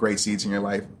replacing great seeds in your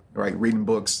life, right? Reading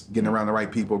books, getting around the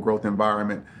right people, growth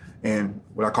environment, and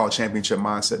what I call championship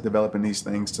mindset, developing these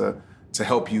things to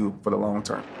help you for the long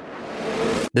term.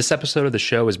 This episode of the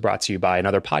show is brought to you by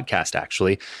another podcast,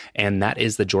 actually, and that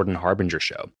is the Jordan Harbinger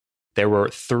Show. There were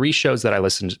 3 shows that I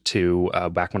listened to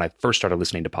back when I first started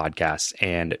listening to podcasts,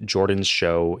 and Jordan's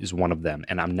show is one of them.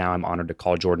 And I'm honored to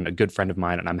call Jordan a good friend of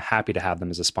mine, and I'm happy to have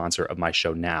them as a sponsor of my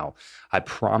show now. I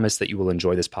promise that you will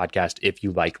enjoy this podcast if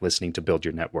you like listening to Build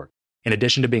Your Network. In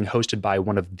addition to being hosted by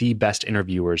one of the best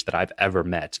interviewers that I've ever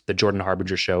met, the Jordan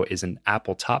Harbinger Show is an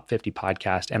Apple Top 50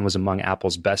 podcast and was among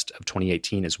Apple's best of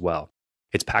 2018 as well.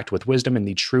 It's packed with wisdom in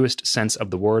the truest sense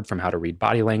of the word, from how to read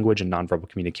body language and nonverbal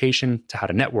communication to how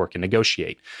to network and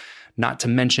negotiate. Not to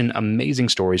mention amazing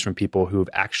stories from people who have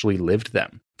actually lived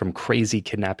them, from crazy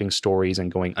kidnapping stories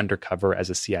and going undercover as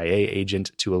a CIA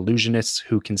agent to illusionists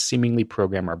who can seemingly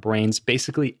program our brains.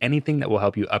 Basically anything that will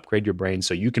help you upgrade your brain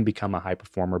so you can become a high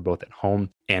performer both at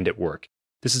home and at work.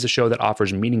 This is a show that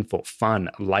offers meaningful, fun,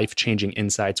 life-changing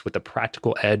insights with a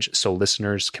practical edge so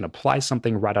listeners can apply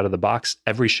something right out of the box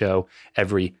every show,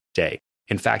 every day.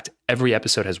 In fact, every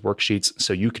episode has worksheets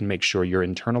so you can make sure you're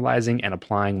internalizing and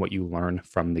applying what you learn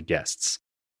from the guests.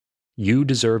 You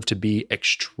deserve to be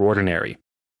extraordinary.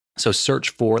 So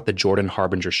search for The Jordan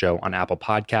Harbinger Show on Apple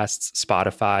Podcasts,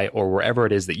 Spotify, or wherever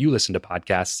it is that you listen to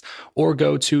podcasts, or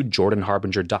go to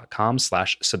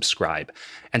jordanharbinger.com/subscribe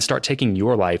and start taking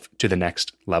your life to the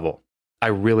next level. I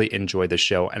really enjoy the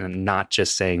show, and I'm not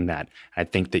just saying that. I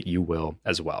think that you will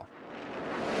as well.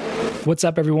 What's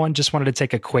up, everyone? Just wanted to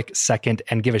take a quick second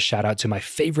and give a shout out to my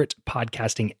favorite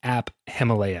podcasting app,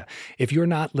 Himalaya. If you're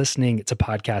not listening to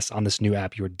podcasts on this new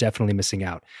app, you're definitely missing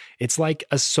out. It's like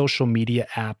a social media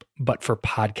app, but for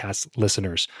podcast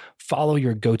listeners. Follow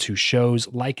your go-to shows,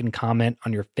 like and comment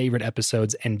on your favorite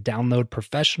episodes, and download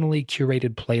professionally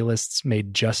curated playlists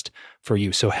made just for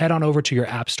you. So head on over to your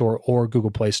App Store or Google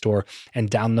Play Store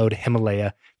and download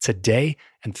Himalaya today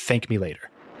and thank me later.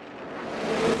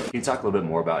 Can you talk a little bit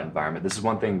more about environment? This is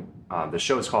one thing, the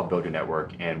show is called Build Your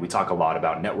Network, and we talk a lot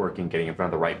about networking, getting in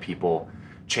front of the right people,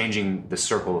 changing the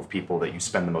circle of people that you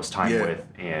spend the most time with.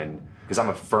 And because I'm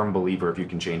a firm believer, if you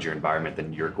can change your environment,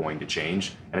 then you're going to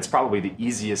change. And it's probably the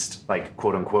easiest, like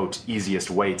quote unquote, easiest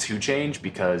way to change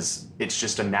because it's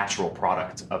just a natural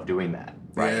product of doing that,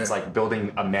 right? It's like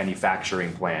building a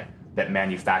manufacturing plant that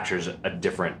manufactures a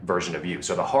different version of you.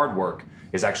 So the hard work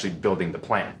is actually building the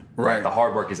plant. Right. The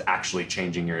hard work is actually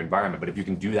changing your environment. But if you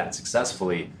can do that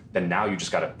successfully, then now you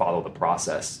just got to follow the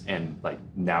process. And like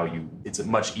now it's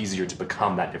much easier to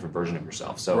become that different version of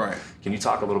yourself. So can you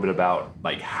talk a little bit about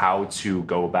like how to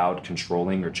go about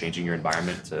controlling or changing your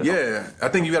environment? I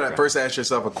think you got to first ask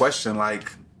yourself a question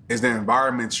like, is the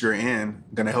environment you're in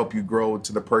going to help you grow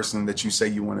to the person that you say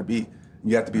you want to be?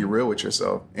 You have to be real with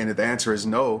yourself. And if the answer is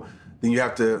no, then you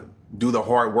have to do the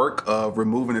hard work of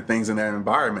removing the things in that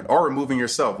environment or removing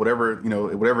yourself, whatever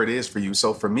it is for you.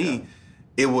 So for me,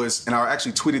 it was, and I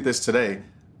actually tweeted this today.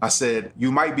 I said,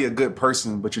 you might be a good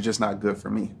person, but you're just not good for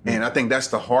me. Mm-hmm. And I think that's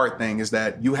the hard thing is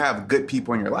that you have good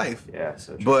people in your life,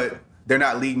 so true. But they're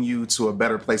not leading you to a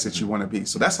better place that you want to be.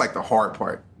 So that's like the hard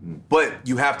part. Mm-hmm. But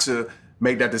you have to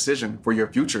make that decision for your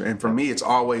future. And for me, it's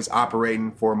always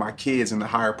operating for my kids and the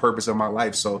higher purpose of my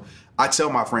life. So I tell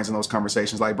my friends in those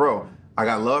conversations like, bro, I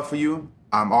got love for you.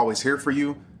 I'm always here for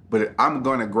you, but I'm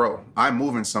going to grow. I'm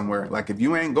moving somewhere. Like if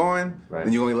you ain't going,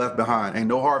 then you're going to be left behind. Ain't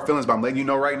no hard feelings, but I'm letting you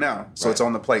know right now. So it's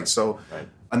on the plate. So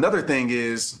another thing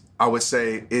is, I would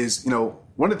say is,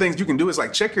 one of the things you can do is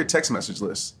like check your text message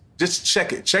list. Just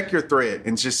check it. Check your thread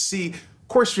and just see. Of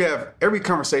course, every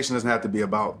conversation doesn't have to be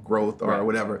about growth or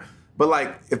whatever. But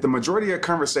like if the majority of your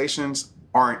conversations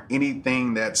aren't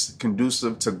anything that's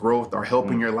conducive to growth or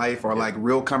helping your life or like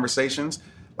real conversations,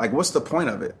 like what's the point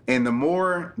of it? And the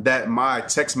more that my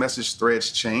text message threads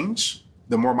change,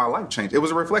 the more my life changed. It was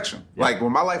a reflection. Like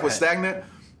when my life was stagnant,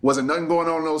 wasn't nothing going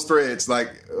on in those threads.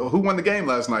 Like who won the game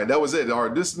last night? That was it. Or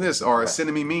this and this, or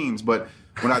sending me memes. But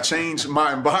when I changed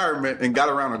my environment and got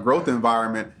around a growth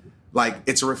environment, like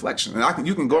it's a reflection. And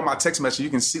you can go on my text message, you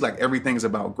can see like everything's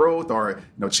about growth or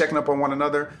checking up on one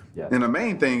another. And the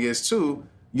main thing is too,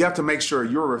 you have to make sure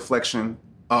you're a reflection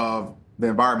of the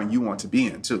environment you want to be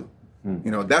in too.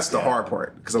 That's the hard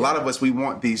part because a lot of us, we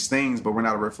want these things, but we're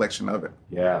not a reflection of it.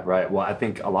 Yeah, right. Well, I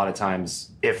think a lot of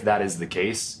times if that is the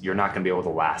case, you're not going to be able to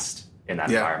last in that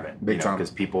environment, big time.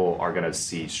 Because people are going to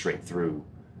see straight through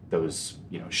those,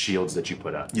 shields that you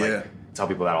put up. Like, I tell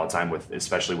people that all the time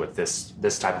especially with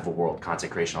this type of a world,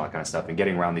 content creation, all that kind of stuff, and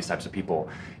getting around these types of people.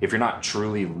 If you're not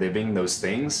truly living those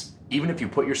things, even if you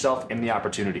put yourself in the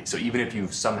opportunity, so even if you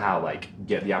somehow like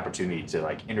get the opportunity to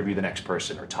like interview the next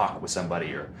person or talk with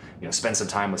somebody or spend some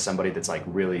time with somebody that's like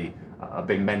really a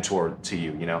big mentor to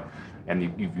you, and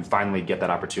you finally get that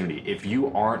opportunity. If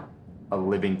you aren't a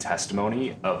living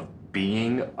testimony of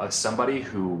being somebody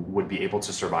who would be able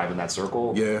to survive in that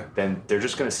circle, then they're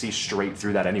just going to see straight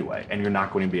through that anyway, and you're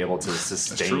not going to be able to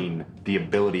sustain the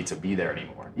ability to be there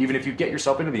anymore, even if you get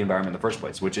yourself into the environment in the first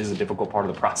place, which is a difficult part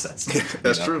of the process.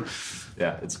 That's true.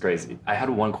 Yeah, it's crazy. I had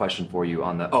one question for you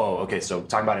on the. So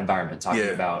talking about environment, talking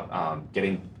about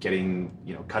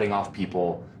cutting off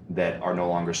people that are no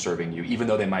longer serving you, even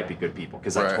though they might be good people.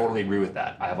 Because I totally agree with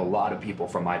that. I have a lot of people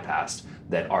from my past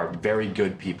that are very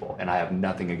good people, and I have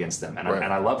nothing against them. And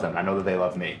I love them. I know that they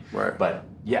love me. But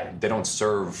they don't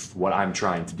serve what I'm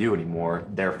trying to do anymore.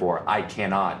 Therefore, I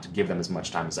cannot give them as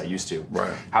much time as I used to.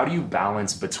 How do you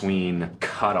balance between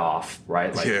cut off,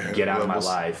 right? Like get out of my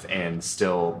life and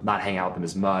still not hang out with them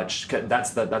as much? That's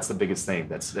the biggest thing.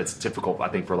 That's difficult, I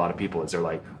think, for a lot of people is they're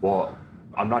like, well,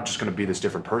 I'm not just going to be this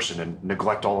different person and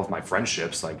neglect all of my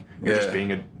friendships. Like you're just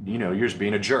being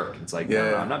a jerk. It's like,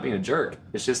 no, I'm not being a jerk.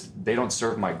 It's just, they don't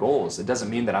serve my goals. It doesn't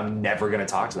mean that I'm never going to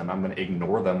talk to them. I'm going to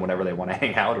ignore them whenever they want to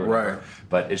hang out or whatever.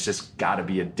 But it's just got to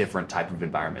be a different type of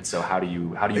environment. So how do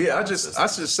you I just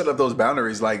set up those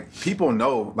boundaries. Like people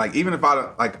know, like, even if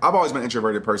I've always been an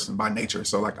introverted person by nature.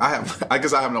 So like I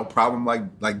guess I have no problem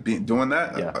doing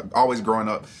that. Always growing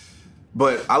up.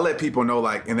 But I let people know,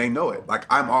 like, and they know it. Like,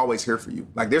 I'm always here for you.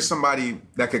 Like, there's somebody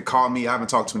that could call me, I haven't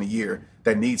talked to in a year,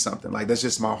 that needs something. Like, that's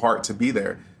just my heart to be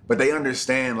there. But they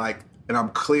understand, like, and I'm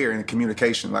clear in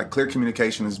communication. Like, clear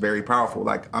communication is very powerful.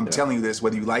 Like, I'm telling you this,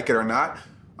 whether you like it or not,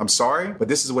 I'm sorry, but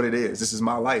this is what it is. This is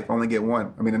my life. I only get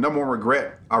one. I mean, the number one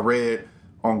regret I read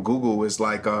on Google is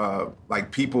like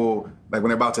people, like when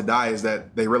they're about to die, is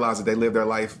that they realize that they live their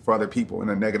life for other people in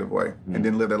a negative way and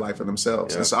didn't live their life for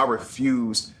themselves. And so I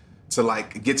refuse to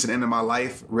like get to the end of my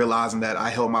life realizing that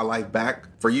I held my life back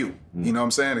for you. You know what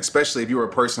I'm saying? Especially if you were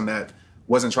a person that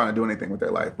wasn't trying to do anything with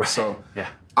their life. Right. So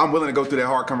I'm willing to go through that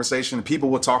hard conversation. People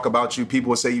will talk about you. People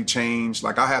will say you changed.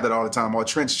 Like, I have that all the time. Oh,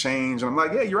 Trent's changed. And I'm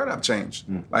like, yeah, you're right, I've changed.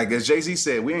 Like, as Jay-Z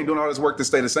said, we ain't doing all this work to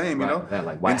stay the same, you know? Yeah,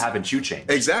 like, why haven't you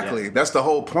changed? Exactly. That's the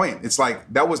whole point. It's like,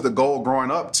 that was the goal growing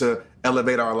up, to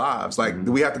elevate our lives. Like,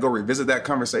 do we have to go revisit that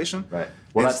conversation? Right.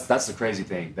 Well, that's the crazy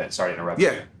thing that, sorry to interrupt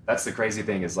you. That's the crazy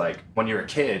thing is, like, when you're a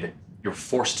kid, you're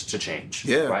forced to change.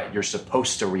 Right? You're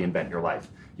supposed to reinvent your life.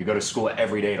 You go to school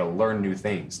every day to learn new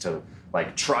things, to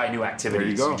like try new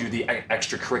activities. You do the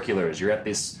extracurriculars. You're at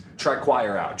this, try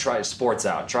choir out, try sports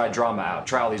out, try drama out,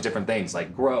 try all these different things.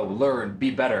 Like, grow, learn,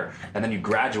 be better. And then you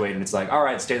graduate and it's like, all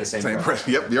right, stay the same.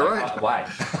 Yep, you're right. Why?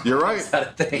 You're right. Is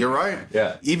that a thing? You're right.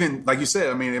 Yeah. Even like you said,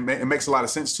 I mean, it makes a lot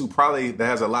of sense too. Probably that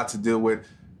has a lot to do with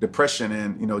depression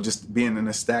and, you know, just being in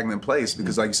a stagnant place,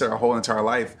 because like you said, our whole entire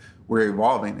life we're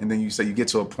evolving, and then you say you get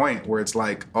to a point where it's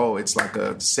like, oh, it's like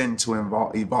a sin to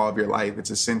evolve your life.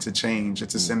 It's a sin to change.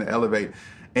 It's a sin to elevate.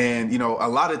 And, you know, a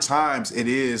lot of times it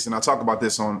is, and I'll talk about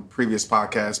this on previous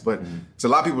podcasts, but it's a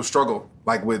lot of people struggle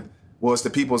like with, well, it's the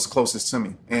people closest to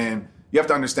me. And you have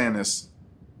to understand this,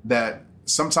 that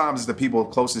sometimes it's the people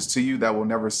closest to you that will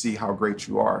never see how great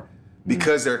you are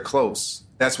because they're close.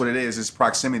 That's what it is. It's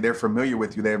proximity. They're familiar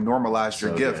with you. They have normalized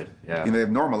your gift. Yeah. You know, they've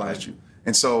normalized you.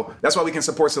 And so that's why we can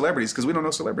support celebrities, because we don't know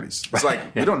celebrities. It's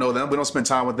like, we don't know them. We don't spend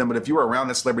time with them. But if you were around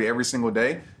that celebrity every single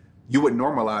day, you would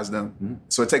normalize them.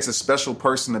 So it takes a special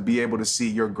person to be able to see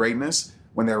your greatness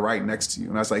when they're right next to you.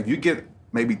 And I was like, if you get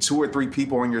maybe 2 or 3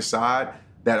 people on your side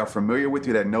that are familiar with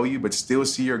you, that know you, but still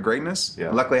see your greatness.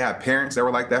 Luckily, I had parents that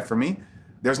were like that for me.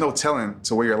 There's no telling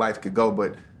to where your life could go,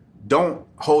 but don't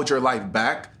hold your life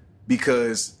back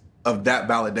because of that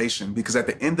validation. Because at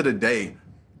the end of the day,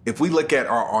 if we look at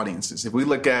our audiences, if we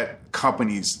look at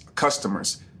companies,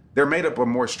 customers, they're made up of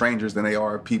more strangers than they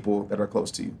are people that are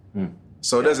close to you.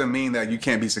 So it doesn't mean that you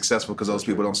can't be successful because those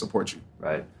people don't support you.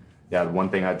 Right. Yeah, one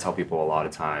thing I tell people a lot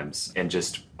of times, and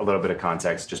just a little bit of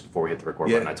context just before we hit the record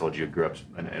button, I told you I grew up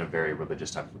in a very religious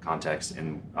type of context.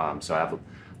 And so I have a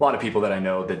lot of people that I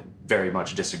know that very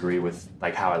much disagree with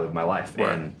like how I live my life. Right.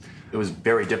 And it was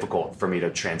very difficult for me to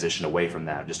transition away from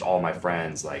that. Just all my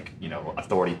friends, like, you know,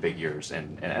 authority figures,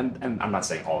 and I'm not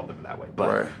saying all of them are that way,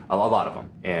 but a lot of them.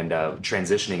 And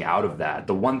transitioning out of that,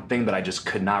 the one thing that I just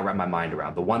could not wrap my mind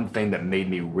around, the one thing that made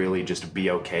me really just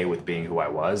be okay with being who I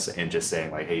was and just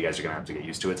saying like, hey, you guys are gonna have to get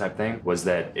used to it type thing, was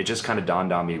that it just kind of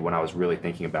dawned on me when I was really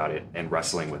thinking about it and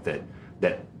wrestling with it,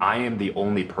 that I am the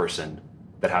only person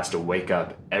that has to wake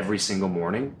up every single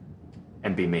morning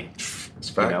and be me. It's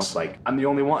facts. You know, like, I'm the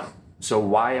only one. So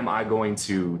why am I going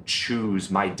to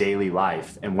choose my daily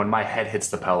life, and when my head hits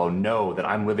the pillow, know that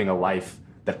I'm living a life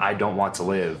that I don't want to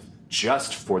live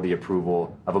just for the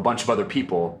approval of a bunch of other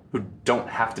people who don't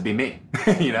have to be me?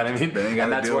 You know what I mean?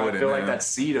 And that's where I feel like that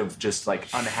seed of just like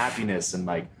unhappiness and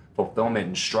like fulfillment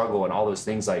and struggle and all those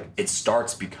things, like it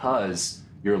starts because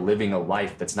you're living a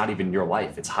life that's not even your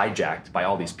life. It's hijacked by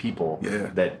all these people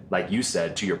that, like you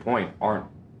said, to your point, aren't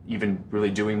even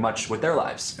really doing much with their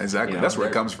lives. Exactly. You know, that's where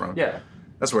it comes from. Yeah.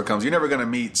 That's where it comes. You're never going to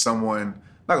meet someone, I'm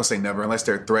not going to say never, unless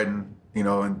they're threatened, you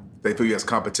know, and they feel you as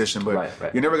competition, but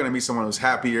you're never going to meet someone who's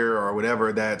happier or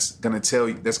whatever that's going to tell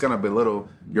you, that's going to belittle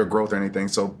your growth or anything.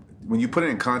 So when you put it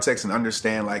in context and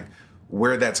understand like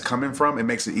where that's coming from, it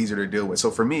makes it easier to deal with.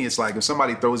 So for me, it's like if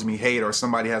somebody throws me hate or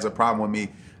somebody has a problem with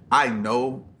me, I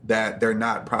know that they're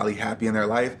not probably happy in their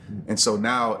life. And so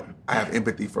now I have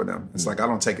empathy for them. It's like I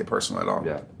don't take it personal at all.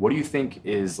 Yeah. What do you think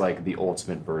is like the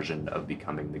ultimate version of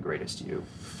becoming the greatest you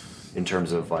in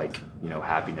terms of like, you know,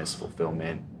 happiness,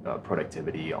 fulfillment,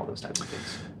 productivity, all those types of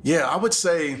things? Yeah, I would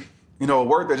say, you know, a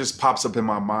word that just pops up in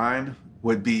my mind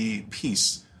would be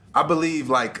peace. I believe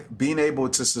like being able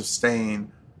to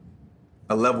sustain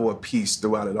a level of peace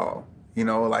throughout it all. You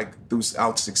know, like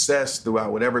throughout success,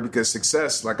 throughout whatever, because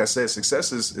success, like I said,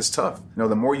 success is tough. You know,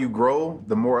 the more you grow,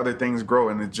 the more other things grow.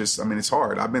 And it just, I mean, it's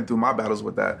hard. I've been through my battles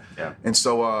with that. Yeah. And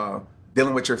so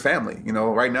dealing with your family, you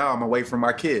know, right now I'm away from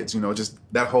my kids, you know, just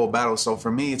that whole battle. So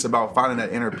for me, it's about finding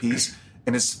that inner peace,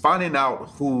 and it's finding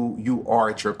out who you are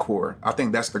at your core. I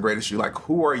think that's the greatest you. Like,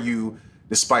 who are you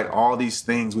despite all these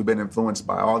things we've been influenced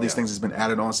by, all these things that's been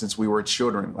added on since we were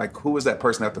children? Like, who is that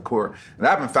person at the core? And I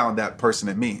haven't found that person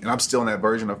in me. And I'm still in that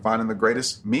version of finding the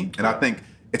greatest me. And I think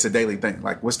it's a daily thing.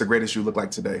 Like, what's the greatest you look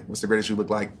like today? What's the greatest you look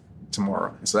like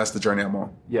tomorrow? And so that's the journey I'm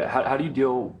on. Yeah. How do you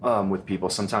deal with people?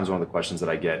 Sometimes one of the questions that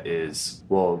I get is,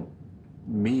 well,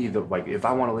 if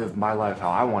I want to live my life how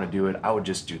I want to do it, I would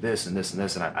just do this and this and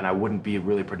this, and I wouldn't be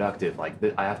really productive. Like,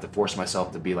 I have to force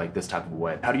myself to be like this type of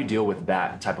way. How do you deal with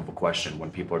that type of a question when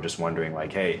people are just wondering,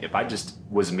 like, hey, if I just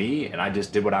was me and I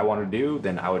just did what I want to do,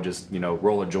 then I would just,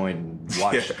 roll a joint and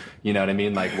watch, you know what I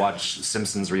mean? Like, watch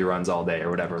Simpsons reruns all day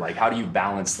or whatever. Like, how do you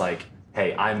balance, like,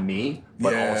 hey, I'm me,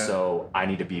 but also I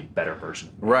need to be a better version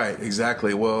of me? Right,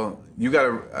 exactly. Well,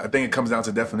 I think it comes down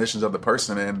to definitions of the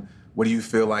person, and what do you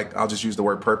feel like? I'll just use the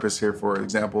word purpose here, for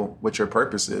example, what your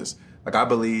purpose is. Like, I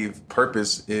believe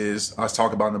purpose is, I was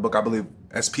talking about in the book, I believe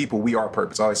as people, we are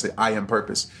purpose. I always say, I am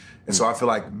purpose. And so I feel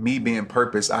like me being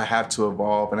purpose, I have to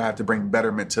evolve and I have to bring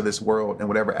betterment to this world in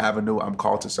whatever avenue I'm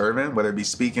called to serve in, whether it be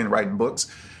speaking, writing books.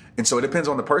 And so it depends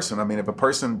on the person. I mean, if a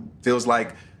person feels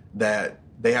like that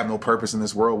they have no purpose in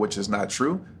this world, which is not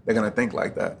true, they're going to think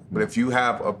like that. But if you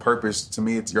have a purpose, to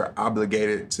me, you're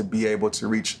obligated to be able to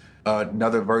reach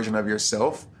another version of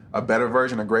yourself, a better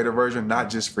version, a greater version,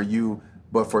 not just for you,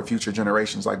 but for future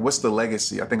generations. Like, what's the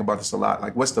legacy? I think about this a lot.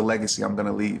 Like, what's the legacy I'm going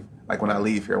to leave? Like, when I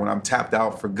leave here, when I'm tapped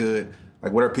out for good,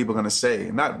 like, what are people going to say?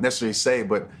 Not necessarily say,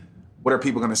 but what are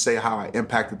people going to say how I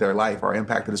impacted their life or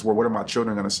impacted this world? What are my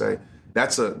children going to say?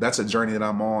 That's a journey that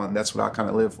I'm on. That's what I kind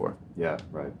of live for. Yeah,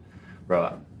 right.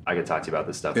 Bro, I could talk to you about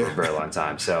this stuff for a very long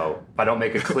time. So if I don't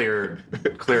make a clear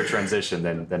transition,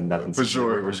 then nothing's... For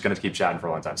sure. We're just going to keep chatting for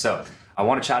a long time. So I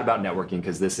want to chat about networking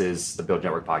because this is the Build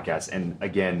Network podcast. And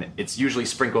again, it's usually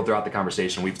sprinkled throughout the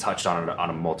conversation. We've touched on it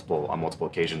on multiple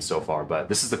occasions so far. But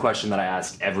this is the question that I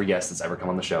ask every guest that's ever come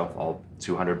on the show, all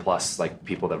 200 plus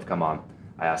people that have come on.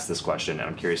 I ask this question, and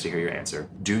I'm curious to hear your answer.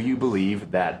 Do you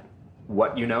believe that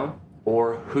what you know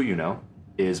or who you know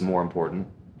is more important?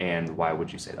 And why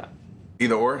would you say that?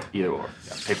 Either or? Either or.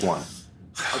 Yeah, pick one.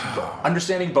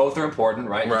 Understanding both are important,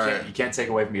 right? Right. You can't take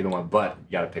away from either one, but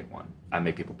you got to pick one. I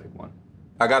make people pick one.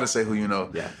 I got to say who you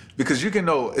know. Yeah. Because you can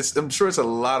know, I'm sure it's a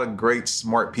lot of great,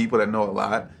 smart people that know a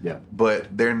lot. Yeah.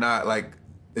 But they're not like,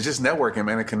 it's just networking,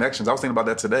 man, and connections. I was thinking about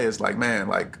that today. It's like, man,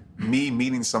 like me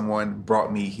meeting someone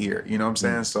brought me here. You know what I'm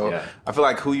saying? So yeah. I feel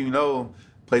like who you know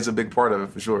plays a big part of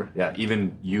it for sure. Yeah,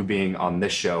 even you being on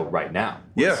this show right now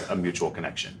was a mutual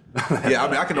connection. Yeah, I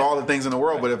mean, I can know all the things in the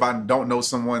world, but if I don't know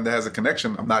someone that has a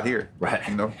connection, I'm not here. Right.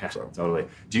 You know? Yeah, so. Totally.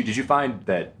 Did you find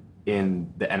that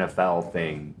in the NFL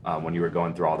thing, when you were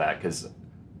going through all that, because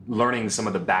learning some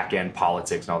of the back end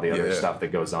politics and all the other stuff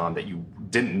that goes on that you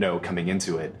didn't know coming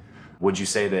into it, would you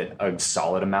say that a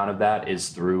solid amount of that is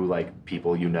through like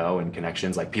people you know and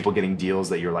connections, like people getting deals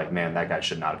that you're like, man, that guy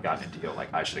should not have gotten a deal.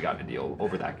 Like I should have gotten a deal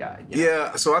over that guy. You know?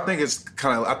 Yeah. So I think it's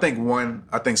kind of,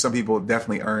 I think some people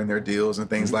definitely earn their deals and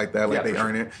things like that. Like they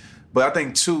earn it. But I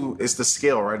think too, it's the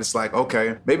scale, right? It's like,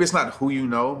 okay, maybe it's not who you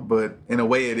know, but in a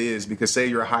way it is, because say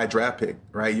you're a high draft pick,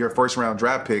 right? You're a first round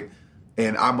draft pick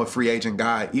and I'm a free agent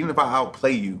guy. Even if I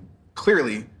outplay you,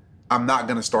 clearly I'm not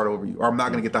going to start over you, or I'm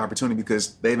not going to get the opportunity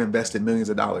because they've invested millions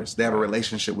of dollars. They have a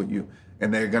relationship with you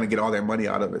and they're going to get all their money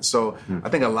out of it. So I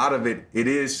think a lot of it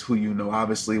is who you know,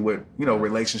 obviously, with, you know,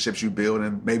 relationships you build,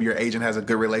 and maybe your agent has a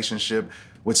good relationship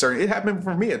with certain, it happened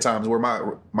for me at times where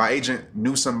my agent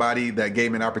knew somebody that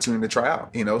gave me an opportunity to try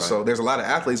out, you know? Right. So there's a lot of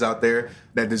athletes out there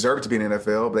that deserve to be in the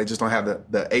NFL, but they just don't have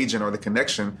the agent or the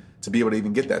connection to be able to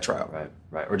even get that tryout.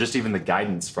 Right. Or just even the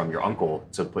guidance from your uncle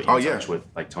to put you in touch with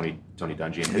like Tony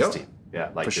Dungy and his team.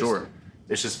 Yeah, like for sure.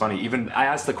 It's just funny. Even I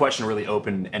asked the question a really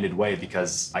open-ended way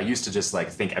because I used to just like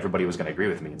think everybody was going to agree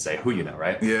with me and say who you know,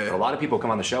 right? Yeah. But a lot of people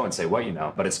come on the show and say what you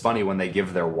know, but it's funny when they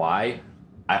give their why.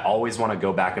 I always want to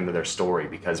go back into their story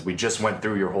because we just went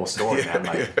through your whole story, man.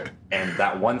 Like, and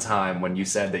that one time when you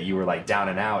said that you were like down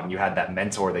and out and you had that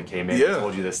mentor that came in and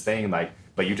told you this thing, like,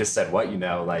 but you just said what you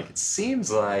know, like it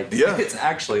seems like it's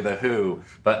actually the who.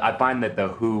 But I find that the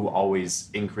who always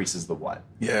increases the what.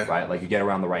 Yeah. Right? Like you get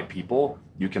around the right people,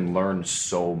 you can learn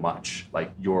so much.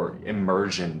 Like your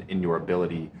immersion in your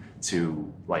ability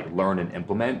to like learn and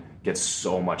implement gets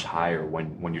so much higher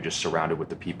when you're just surrounded with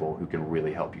the people who can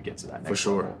really help you get to that next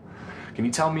level. Can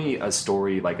you tell me a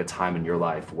story, like a time in your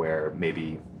life where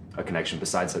maybe a connection,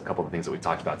 besides a couple of the things that we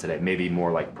talked about today, maybe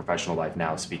more like professional life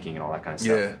now, speaking and all that kind of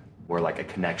stuff, where like a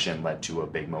connection led to a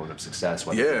big moment of success?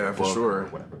 For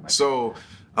sure. So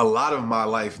a lot of my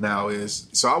life now is,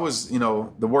 so I was, you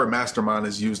know, the word mastermind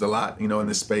is used a lot, you know, in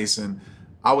this space, and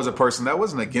I was a person that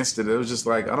wasn't against it. It was just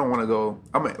like, I don't want to go,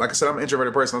 like I said, I'm an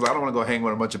introverted person. I was like, I don't want to go hang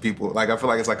with a bunch of people. Like, I feel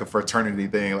like it's like a fraternity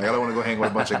thing. Like, I don't want to go hang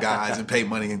with a bunch of guys and pay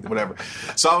money and whatever.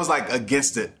 So I was like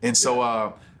against it. And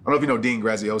so I don't know if you know Dean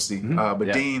Graziosi, but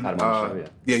Yeah, Dean, had him on the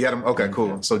show, yeah, you had him. Okay, cool.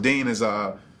 Yeah. So Dean is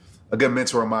a good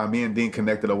mentor of mine. Me and Dean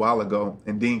connected a while ago,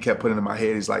 and Dean kept putting in my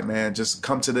head, he's like, man, just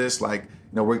come to this. Like,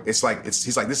 you know, he's like, this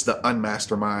is the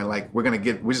unmastermind. Like, we're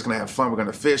just gonna have fun. We're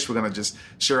gonna fish. We're gonna just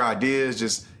share ideas.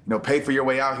 Just, you know, pay for your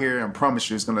way out here, and promise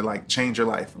you, it's gonna like change your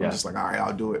life. Yeah. I'm just like, all right,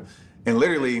 I'll do it. And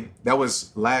literally, that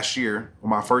was last year,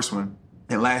 my first one,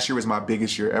 and last year was my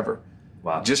biggest year ever.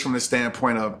 Wow. Just from the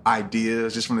standpoint of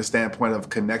ideas, just from the standpoint of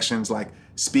connections, like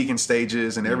speaking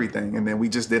stages and everything. And then we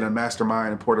just did a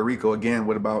mastermind in Puerto Rico again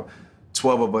with about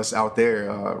 12 of us out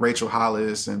there, Rachel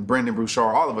Hollis and Brendan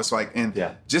Bouchard, all of us. Like,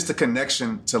 and just the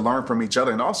connection to learn from each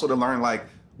other, and also to learn, like,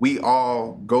 we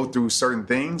all go through certain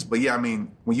things. But yeah, I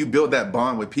mean, when you build that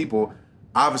bond with people,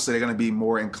 obviously they're going to be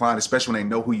more inclined, especially when they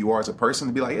know who you are as a person,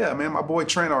 to be like, yeah, man, my boy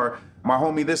Trent or my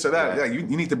homie this or that. Yeah, you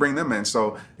need to bring them in.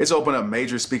 So it's opened up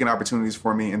major speaking opportunities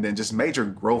for me, and then just major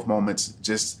growth moments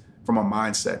just from a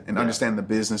mindset and understanding the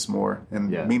business more, and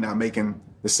me not making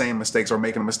the same mistakes or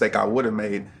making a mistake I would have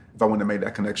made if I wouldn't have made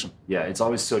that connection. Yeah, it's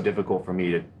always so difficult for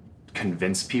me to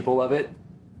convince people of it.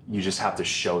 You just have to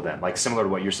show them, like, similar to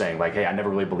what you're saying, like, hey, I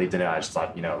never really believed in it. I just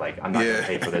thought, you know, like, I'm not gonna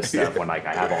pay for this stuff when, like,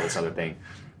 I have all this other thing.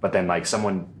 But then, like,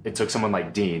 it took someone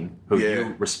like Dean, who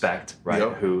you respect, right?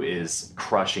 Who is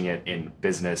crushing it in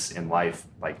business, in life,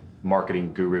 like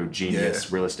marketing guru,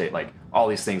 genius, real estate, like all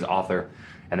these things, author.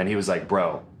 And then he was like,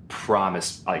 bro,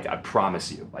 I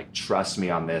promise you, like, trust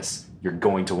me on this. You're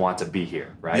going to want to be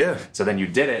here, right? Yeah. So then you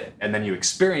did it, and then you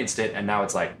experienced it, and now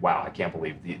it's like, wow, I can't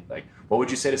believe what would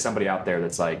you say to somebody out there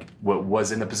that's like, what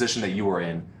was in the position that you were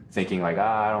in, thinking like,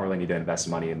 I don't really need to invest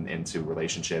money into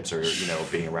relationships, or, you know,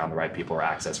 being around the right people or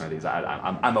access or anything.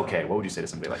 I'm okay. What would you say to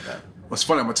somebody like that? Well, it's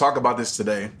funny. I'm gonna talk about this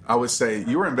today. I would say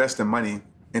you were investing money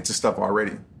into stuff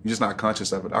already. You're just not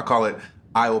conscious of it. I call it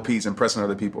IOPs, impressing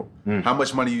other people. How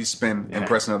much money you spend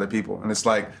impressing other people, and it's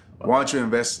like, why don't you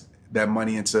invest that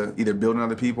money into either building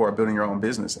other people or building your own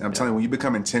business? And I'm telling you, when you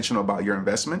become intentional about your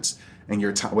investments and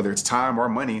your time, whether it's time or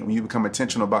money, when you become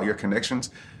intentional about your connections,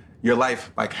 your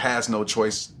life like has no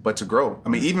choice but to grow. I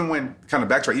mean, even when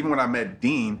I met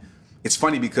Dean, it's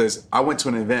funny because I went to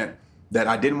an event that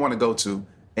I didn't want to go to,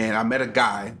 and I met a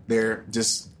guy there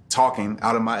just talking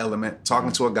out of my element,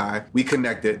 talking to a guy. We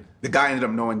connected. The guy ended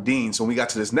up knowing Dean. So when we got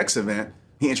to this next event,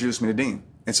 he introduced me to Dean.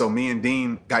 And so me and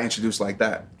Dean got introduced like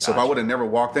that. So if I would have never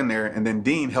walked in there, and then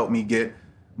Dean helped me get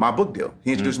my book deal.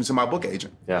 He introduced me to my book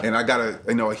agent. Yeah. And I got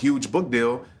a huge book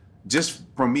deal just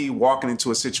from me walking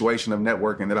into a situation of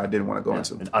networking that I didn't want to go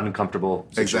into. An uncomfortable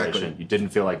situation. Exactly. You didn't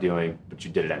feel like doing, but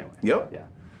you did it anyway. Yep. Yeah.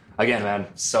 Again, man,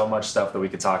 so much stuff that we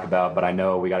could talk about, but I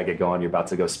know we got to get going. You're about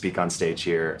to go speak on stage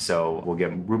here. So we're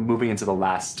moving into the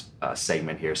last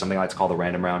segment here, something I like to call the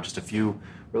random round. Just a few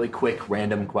really quick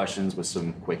random questions with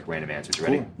some quick random answers. You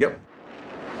ready? Cool. Yep.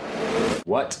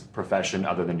 What profession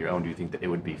other than your own do you think that it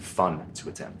would be fun to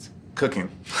attempt? Cooking.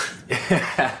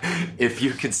 If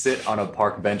you could sit on a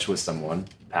park bench with someone,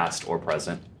 past or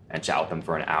present, and chat with them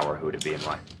for an hour, who would it be and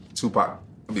why? Tupac.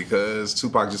 Because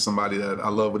Tupac's just somebody that I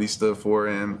love what he stood for,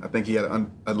 and I think he had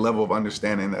a level of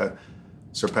understanding that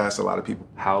surpassed a lot of people.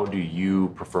 How do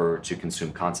you prefer to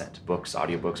consume content? Books,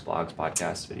 audiobooks, blogs,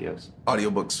 podcasts, videos?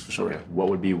 Audiobooks, for sure. Okay. What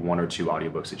would be one or two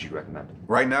audiobooks that you'd recommend?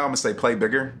 Right now, I'm going to say Play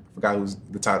Bigger. I forgot who's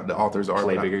the authors are.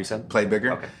 Play Bigger, you said? Play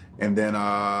Bigger. Okay. And then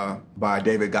by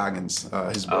David Goggins,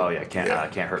 his book. Oh, yeah. Can't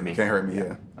Hurt Me. Can't Hurt Me,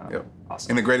 yeah. Yep.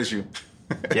 Awesome. And The Greatest You.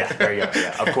 Yeah, there you go.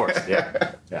 Yeah, of course.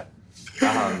 Yeah.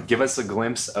 Give us a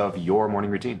glimpse of your morning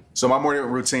routine. So my morning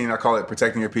routine, I call it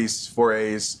protecting your peace. 4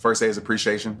 A's. First A is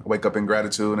appreciation. I wake up in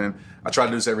gratitude, and I try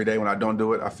to do this every day. When I don't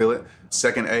do it, I feel it.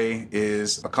 Second A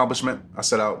is accomplishment. I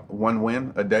set out one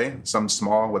win a day, something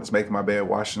small, whether it's making my bed,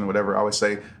 washing, whatever. I always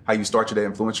say how you start your day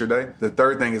influence your day. The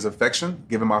third thing is affection,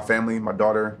 giving my family, my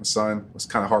daughter, my son. It's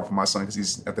kind of hard for my son because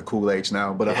he's at the cool age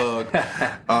now, but a hug.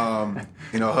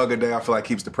 A hug a day I feel like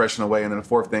keeps depression away. And then the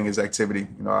fourth thing is activity.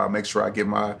 I make sure I get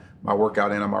my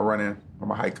workout in, on my run in, or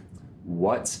my hike.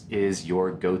 What is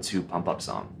your go-to pump-up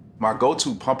song? My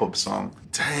go-to pump-up song?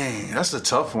 Dang, that's a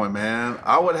tough one, man.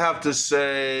 I would have to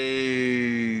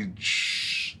say,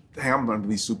 dang, I'm going to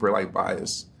be super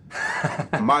biased.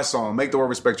 My song, Make the World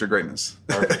Respect Your Greatness.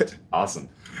 Perfect. Awesome.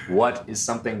 What is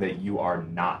something that you are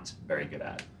not very good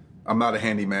at? I'm not a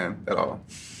handyman at all.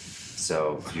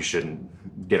 so you shouldn't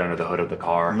get under the hood of the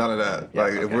car. None of that. Yeah,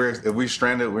 like okay. if we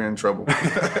stranded, we're in trouble.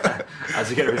 As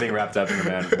we get everything wrapped up here,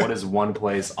 man, what is one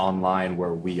place online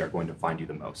where we are going to find you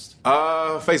the most?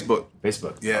 Facebook.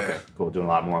 Facebook. Yeah. Okay, cool. Doing a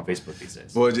lot more on Facebook these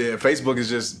days. Well, yeah, Facebook is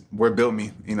just where it built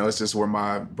me. You know, it's just where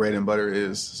my bread and butter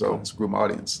is. So it's grew my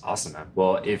audience. Awesome, man.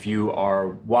 Well, if you are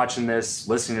watching this,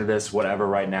 listening to this, whatever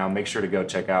right now, make sure to go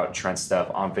check out Trent's stuff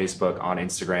on Facebook, on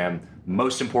Instagram.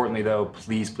 Most importantly, though,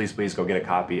 please go get a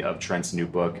copy of Trent's new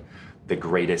book, The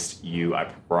Greatest You. I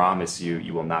promise you,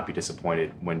 you will not be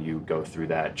disappointed when you go through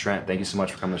that. Trent, thank you so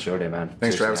much for coming to the show today, man.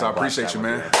 Thanks, Seriously, Travis. I appreciate you,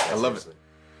 man. I love it.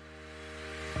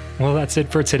 Well, that's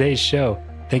it for today's show.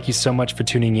 Thank you so much for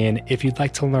tuning in. If you'd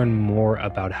like to learn more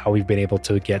about how we've been able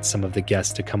to get some of the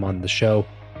guests to come on the show,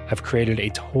 I've created a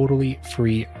totally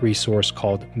free resource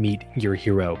called Meet Your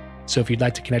Hero. So if you'd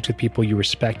like to connect with people you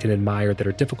respect and admire that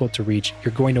are difficult to reach,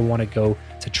 you're going to want to go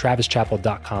to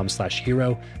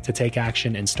travischappell.com/hero to take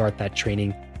action and start that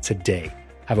training today.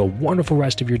 Have a wonderful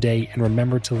rest of your day, and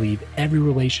remember to leave every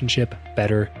relationship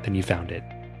better than you found it.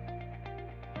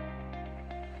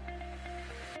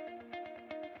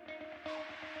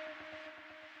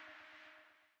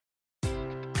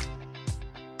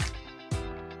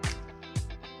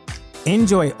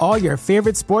 Enjoy all your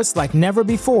favorite sports like never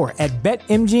before at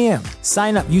BetMGM.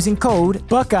 Sign up using code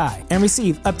Buckeye and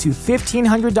receive up to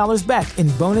 $1,500 back in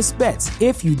bonus bets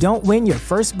if you don't win your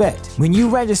first bet. When you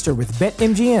register with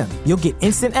BetMGM, you'll get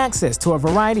instant access to a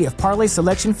variety of parlay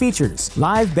selection features,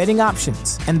 live betting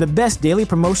options, and the best daily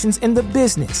promotions in the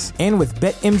business. And with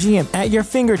BetMGM at your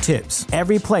fingertips,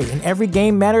 every play and every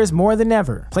game matters more than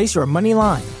ever. Place your money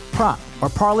line, prop, or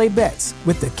parlay bets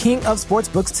with the king of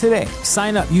sportsbooks today.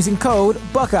 Sign up using code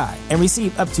Buckeye and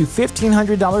receive up to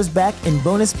 $1,500 back in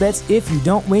bonus bets if you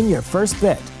don't win your first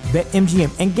bet. BetMGM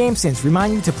and GameSense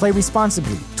remind you to play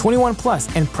responsibly. 21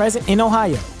 plus and present in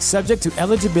Ohio, subject to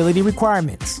eligibility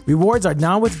requirements. Rewards are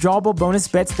non-withdrawable bonus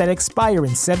bets that expire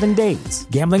in 7 days.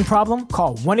 Gambling problem?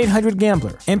 Call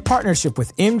 1-800-GAMBLER in partnership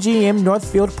with MGM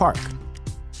Northfield Park.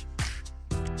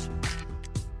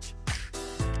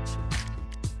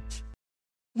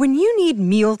 When you need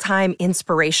mealtime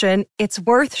inspiration, it's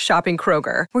worth shopping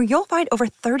Kroger, where you'll find over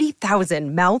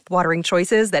 30,000 mouth-watering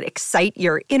choices that excite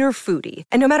your inner foodie.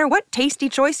 And no matter what tasty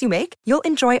choice you make, you'll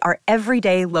enjoy our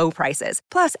everyday low prices,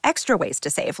 plus extra ways to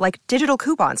save, like digital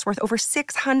coupons worth over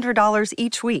 $600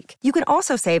 each week. You can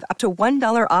also save up to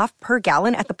 $1 off per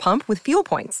gallon at the pump with fuel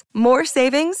points. More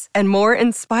savings and more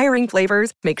inspiring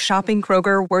flavors make shopping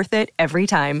Kroger worth it every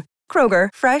time. Kroger,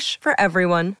 fresh for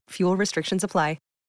everyone. Fuel restrictions apply.